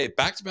 but, hey,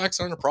 back-to-backs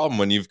aren't a problem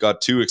when you've got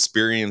two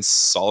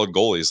experienced, solid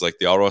goalies like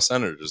the Ottawa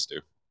Senators do.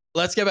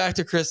 Let's get back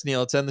to Chris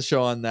Neil. Let's end the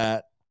show on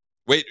that.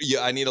 Wait,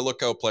 I need a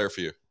lookout player for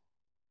you.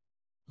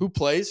 Who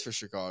plays for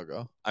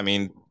Chicago? I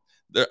mean,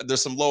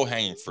 there's some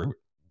low-hanging fruit.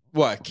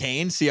 What,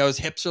 Kane? See how his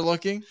hips are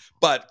looking?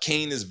 But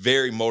Kane is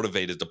very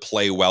motivated to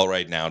play well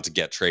right now to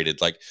get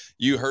traded. Like,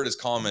 you heard his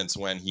comments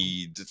when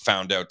he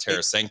found out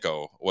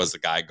Tarasenko was the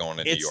guy going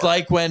to New York. It's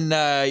like when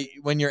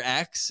you're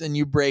ex and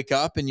you break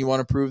up and you want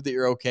to prove that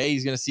you're okay,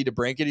 he's going to see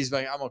DeBrincat. He's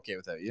like, I'm okay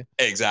without you.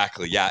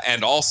 Exactly, yeah.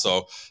 And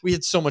also, we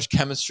had so much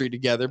chemistry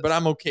together, but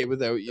I'm okay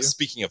without you.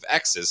 Speaking of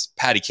exes,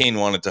 Patty Kane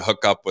wanted to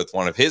hook up with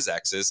one of his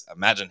exes.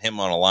 Imagine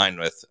him on a line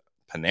with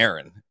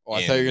Panarin. Oh,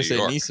 I thought you were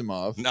going to say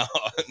Nisimov. No,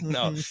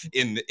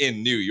 in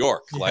New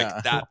York.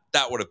 Like,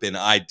 that would have been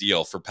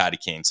ideal for Patty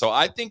Kane. So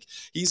I think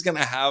he's going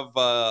to have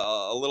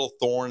a little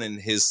thorn in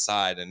his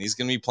side, and he's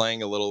going to be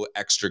playing a little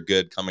extra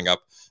good coming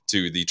up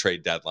to the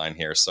trade deadline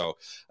here. So,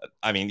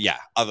 I mean, yeah,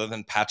 other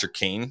than Patrick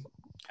Kane,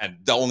 and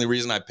the only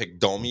reason I picked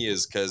Domi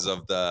is because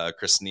of the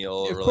Chris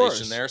Neil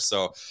relation there.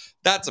 So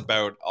that's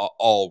about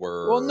all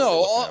we're. Well,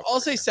 no, I'll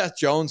say Seth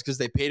Jones because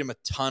they paid him a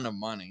ton of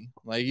money.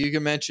 Like, you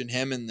can mention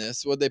him in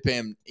this. What'd they pay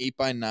him?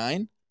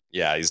 8x9?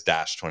 Yeah, he's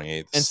dash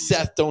 28. And season.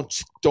 Seth,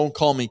 don't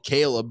call me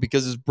Caleb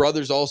because his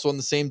brother's also on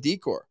the same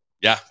decor.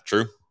 Yeah,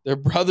 true. They're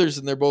brothers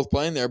and they're both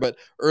playing there. But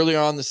earlier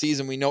on in the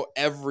season, we know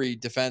every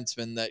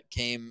defenseman that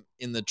came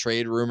in the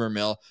trade rumor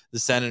mill, the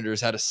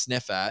Senators had a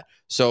sniff at.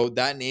 So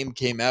that name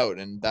came out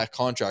and that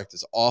contract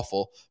is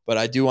awful. But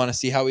I do want to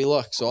see how he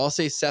looks. So I'll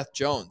say Seth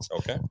Jones.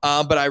 Okay.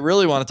 But I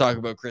really want to talk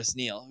about Chris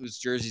Neil, whose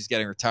jersey's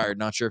getting retired.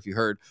 Not sure if you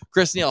heard.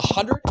 Chris Neil,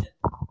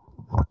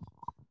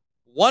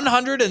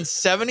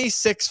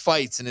 176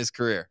 fights in his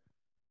career.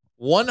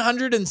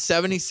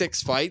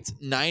 176 fights,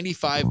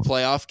 95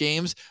 playoff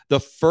games.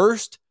 The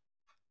first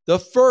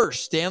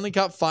Stanley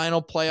Cup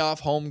final playoff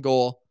home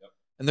goal. Yep.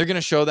 And they're going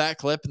to show that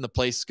clip, and the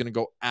place is going to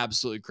go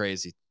absolutely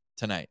crazy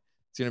tonight.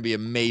 It's going to be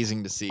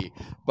amazing to see.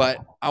 But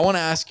I want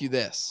to ask you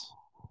this.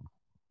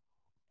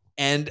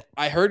 And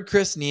I heard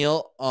Chris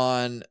Neil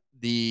on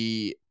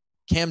the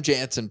Cam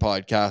Jansen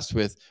podcast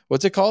with,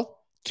 what's it called?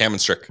 Cam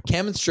and Strick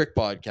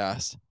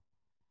podcast.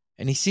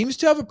 And he seems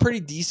to have a pretty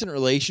decent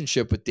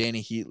relationship with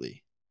Danny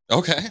Heatley.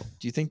 Okay.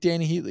 Do you think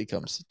Danny Heatley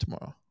comes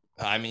tomorrow?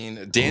 I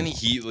mean, Danny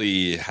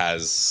Heatley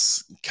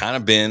has kind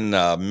of been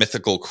a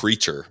mythical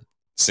creature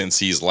since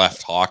he's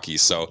left hockey.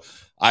 So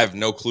I have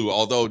no clue.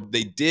 Although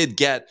they did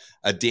get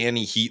a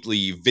Danny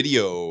Heatley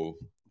video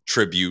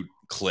tribute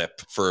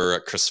clip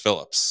for Chris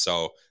Phillips.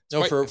 So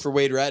no, for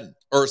Wade Redden.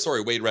 Or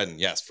sorry, Wade Redden.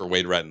 Yes, for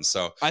Wade Redden.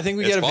 So I think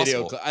we get a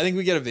video clip. I think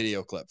we get a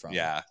video clip from him.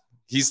 Yeah.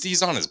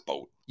 He's on his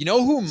boat. You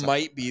know who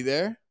might be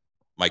there?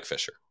 Mike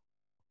Fisher.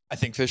 I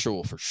think Fisher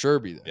will for sure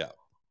be there. Yeah.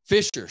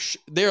 Fisher,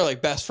 they're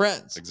like best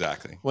friends.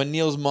 Exactly. When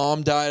Neil's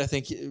mom died, I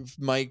think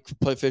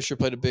Fisher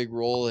played a big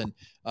role in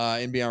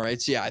being all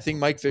right. So yeah, I think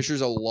Mike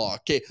Fisher's a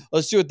lock. Okay,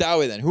 let's do it that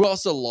way then. Who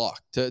else is a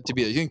lock to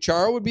be there? You think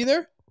Chara would be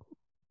there?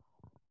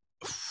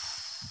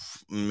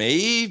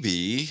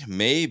 Maybe.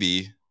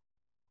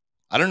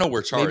 I don't know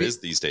where Chara is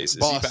these days.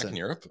 Is he back in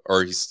Europe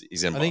or he's in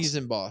Boston? I think he's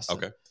in Boston.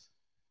 Okay.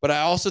 But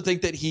I also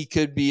think that he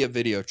could be a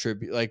video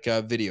tribute, like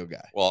a video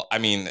guy. Well, I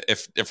mean,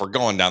 if we're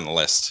going down the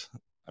list,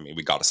 I mean,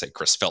 we got to say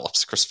Chris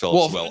Phillips. Chris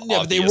Phillips will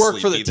but they work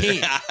for the obviously be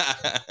team.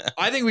 there.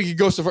 I think we could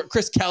go so far.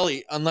 Chris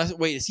Kelly,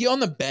 is he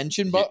on the bench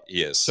in Buck?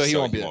 He is. So he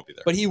won't be there.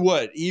 But he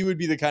would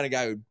be the kind of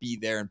guy who would be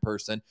there in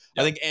person.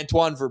 Yep. I think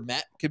Antoine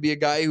Vermette could be a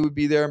guy who would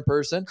be there in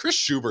person. Chris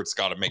Schubert's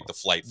got to make the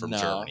flight from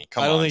Germany.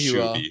 Come I don't on, think he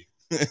will. Schuby.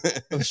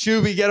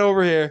 Shuby, get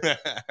over here.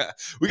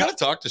 We got to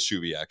talk to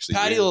Shuby, actually.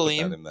 Patty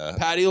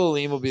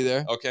Lalime will be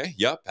there. Okay.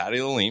 Yep. Patty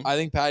Lalime. I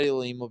think Patty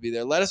Lalime will be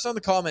there. Let us know in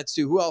the comments,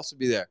 too. Who else will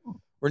be there?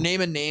 We're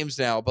naming names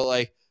now, but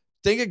like,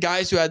 think of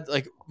guys who had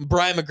like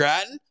Brian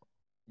McGrattan.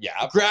 Yeah.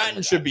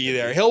 McGrattan should be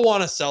there. He'll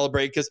want to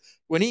celebrate because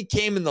when he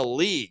came in the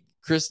league,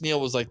 Chris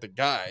Neal was like the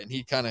guy. And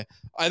he kind of,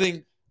 I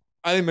think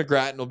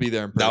McGrattan will be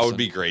there in person. That would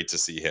be great to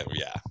see him.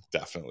 Yeah,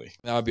 definitely.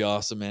 That would be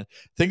awesome, man.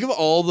 Think of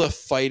all the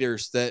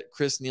fighters that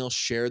Chris Neal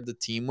shared the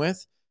team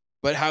with,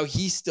 but how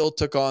he still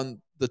took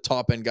on the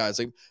top end guys.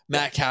 Like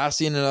Matt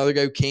Cassian, another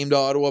guy who came to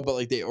Ottawa, but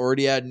like they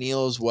already had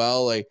Neal as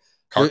well. Like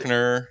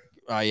Kartner.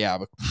 Yeah,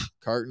 but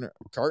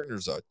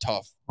Kartner's a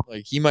tough.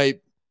 Like he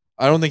might.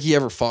 I don't think he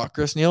ever fought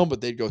Chris Neal,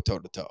 but they'd go toe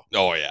to toe.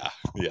 Oh yeah,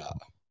 yeah.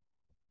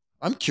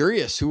 I'm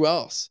curious who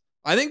else.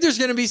 I think there's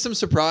going to be some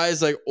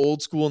surprise, like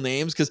old school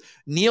names, because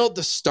Neal at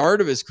the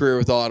start of his career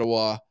with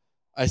Ottawa,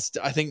 I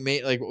think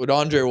would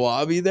Andre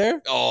Waugh be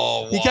there?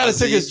 Oh, he kind of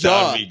took his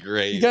job. That'd be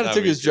great. He kind of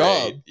took his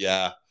job.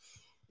 Yeah,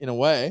 in a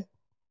way.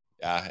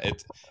 Yeah,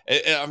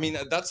 I mean,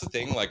 that's the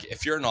thing. Like,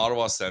 if you're an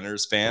Ottawa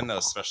Senators fan,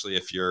 especially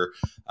if you're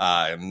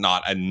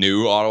not a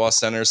new Ottawa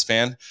Senators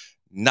fan,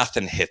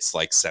 nothing hits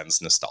like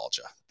Sens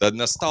nostalgia. The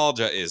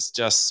nostalgia is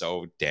just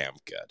so damn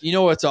good. You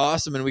know what's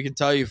awesome, and we can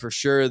tell you for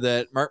sure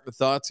that Mark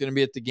Mathott's going to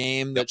be at the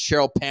game, that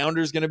Cheryl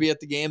Pounder's going to be at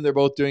the game. They're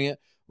both doing it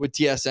with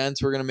TSN,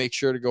 so we're going to make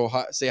sure to go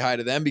say hi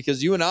to them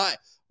because you and I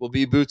will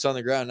be boots on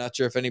the ground. Not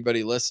sure if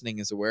anybody listening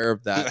is aware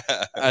of that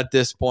at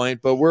this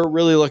point, but we're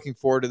really looking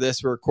forward to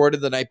this. We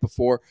recorded the night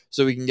before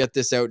so we can get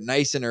this out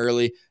nice and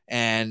early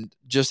and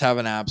just have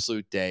an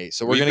absolute day.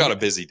 So we've got a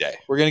busy day.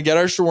 We're going to get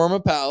our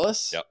Shawarma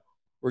Palace. Yep.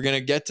 We're going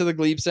to get to the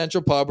Glebe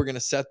Central Pub. We're going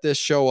to set this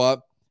show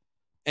up.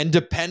 And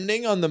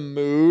depending on the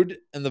mood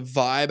and the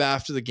vibe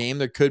after the game,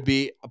 there could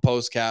be a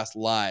postcast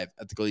live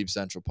at the Glebe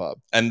Central Pub.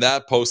 And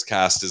that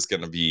postcast is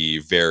going to be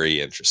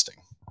very interesting.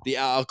 The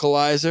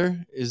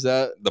alkalizer? Is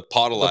that? The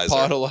potalyzer.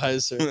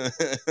 The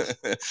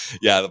potalyzer.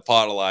 Yeah, the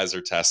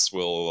potalyzer tests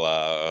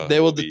will... they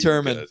will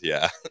determine. Good.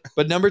 Yeah.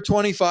 But number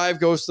 25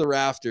 goes to the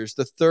rafters.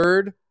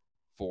 The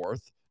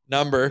fourth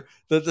number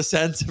that the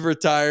Sens have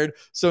retired.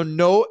 So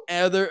no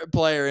other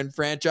player in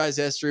franchise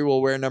history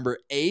will wear number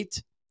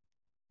 8,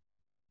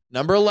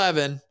 number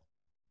 11,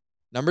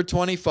 number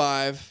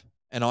 25,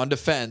 and on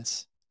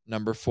defense,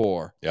 number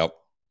 4. Yep.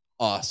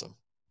 Awesome.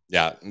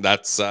 Yeah,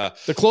 that's...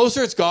 the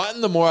closer it's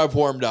gotten, the more I've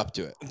warmed up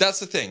to it. That's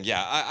the thing.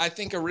 Yeah, I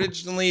think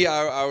originally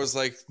I was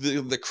like,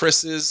 the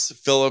Chris's,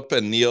 Phillip,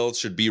 and Neil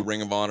should be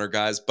Ring of Honor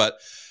guys, but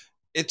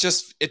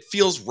it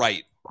feels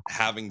right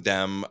having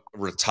them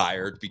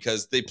retired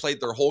because they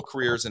played their whole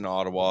careers in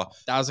Ottawa.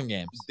 1,000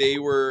 games. They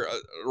were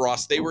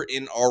Ross. They were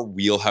in our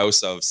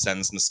wheelhouse of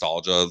Sens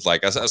nostalgia.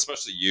 Like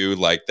especially you,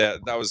 like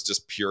that was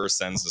just pure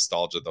Sens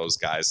nostalgia. Those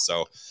guys.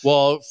 So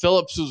well,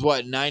 Phillips was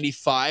what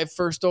 95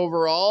 first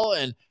overall,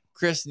 and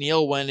Chris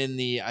Neal went in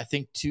the I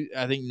think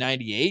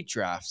 98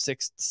 draft,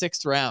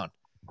 sixth round.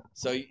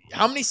 So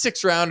how many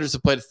 6th rounders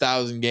have played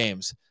 1,000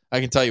 games? I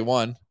can tell you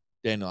one.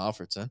 Daniel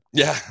Alfredson.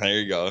 Yeah,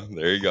 there you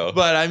go.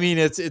 But I mean,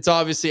 it's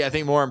obviously I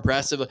think more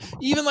impressive.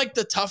 Even like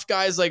the tough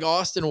guys like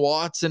Austin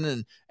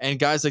Watson and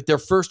guys like their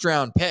first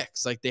round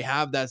picks, like they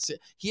have that.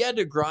 He had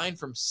to grind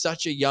from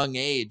such a young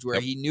age where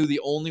he knew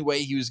the only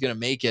way he was going to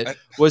make it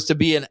was to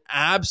be an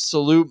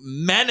absolute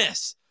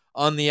menace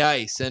on the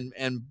ice, and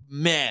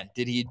man,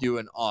 did he do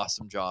an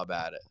awesome job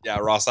at it. Yeah,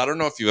 Ross, I don't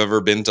know if you've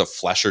ever been to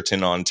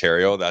Flesherton,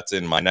 Ontario. That's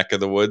in my neck of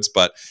the woods,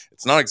 but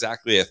it's not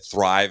exactly a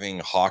thriving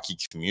hockey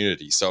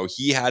community. So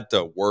he had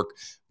to work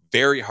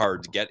very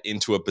hard to get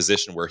into a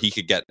position where he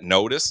could get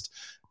noticed,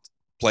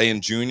 play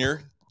in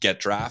junior, get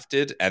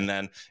drafted, and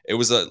then it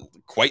was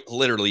quite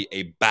literally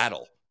a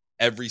battle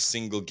every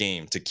single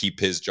game to keep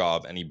his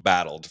job, and he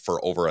battled for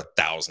over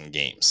 1,000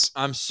 games.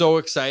 I'm so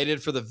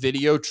excited for the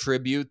video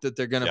tribute that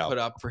they're going to put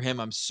up for him.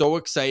 I'm so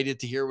excited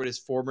to hear what his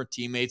former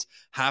teammates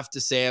have to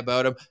say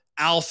about him.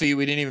 Alfie,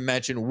 we didn't even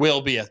mention,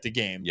 will be at the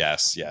game.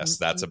 Yes,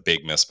 that's a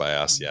big miss by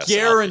us. Yes,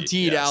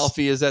 guaranteed.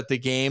 Alfie is at the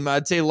game.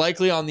 I'd say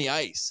likely on the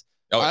ice.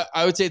 Oh,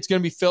 I would say it's going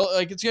to be Phil.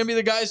 Like it's going to be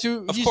the guys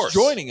who he's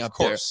joining up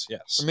there.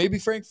 Yes, or maybe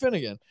Frank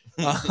Finnegan,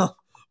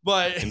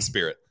 but in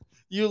spirit.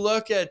 You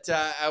look at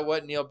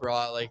what Neal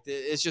brought, like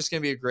it's just going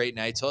to be a great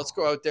night. So let's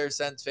go out there,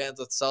 Sens fans.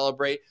 Let's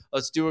celebrate.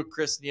 Let's do what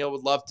Chris Neal would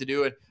love to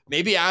do. And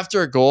maybe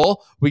after a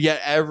goal, we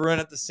get everyone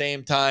at the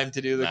same time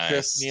to do the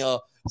Chris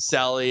Neal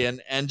Sally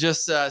and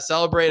just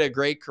celebrate a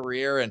great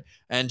career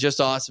and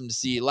just awesome to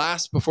see.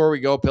 Last, before we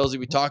go, Pillsy,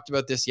 we talked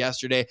about this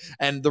yesterday.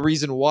 And the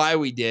reason why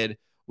we did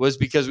was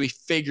because we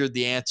figured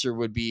the answer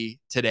would be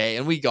today,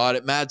 and we got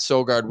it. Matt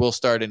Sogard will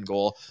start in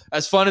goal.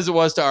 As fun as it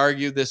was to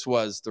argue, this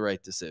was the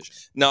right decision.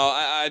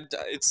 No,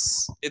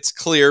 it's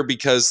clear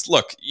because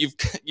look,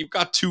 you've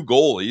got two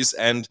goalies,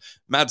 and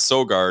Matt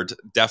Sogard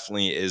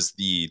definitely is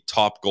the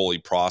top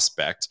goalie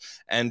prospect.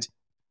 And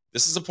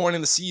this is a point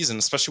in the season,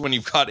 especially when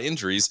you've got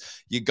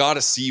injuries, you got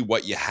to see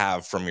what you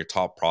have from your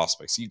top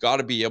prospects. You got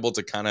to be able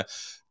to kind of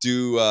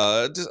do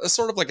a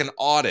sort of like an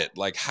audit,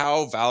 like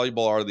how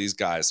valuable are these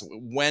guys?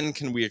 When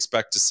can we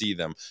expect to see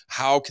them?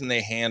 How can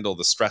they handle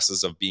the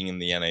stresses of being in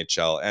the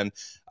NHL? And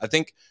I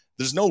think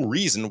there's no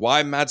reason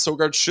why Matt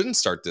Sogard shouldn't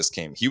start this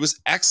game. He was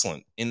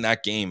excellent in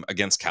that game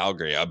against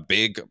Calgary,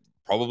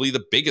 probably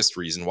the biggest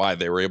reason why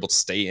they were able to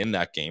stay in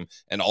that game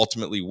and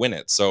ultimately win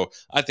it. So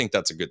I think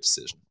that's a good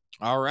decision.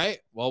 All right.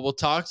 Well, we'll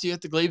talk to you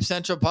at the Glebe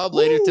Central Pub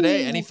later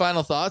today. Any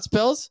final thoughts,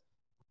 Pills?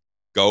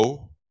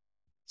 Go,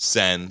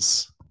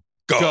 Sens,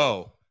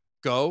 go.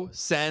 Go,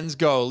 Sens,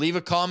 go. Leave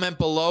a comment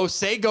below.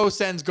 Say go,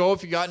 Sens, go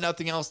if you got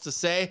nothing else to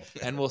say.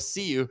 And we'll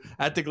see you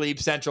at the Glebe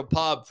Central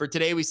Pub. For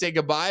today, we say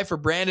goodbye. For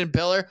Brandon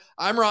Piller,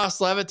 I'm Ross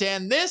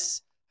Levitan.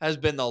 This has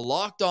been the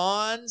Locked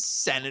On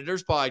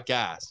Senators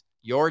podcast.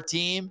 Your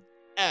team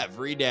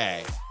every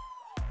day.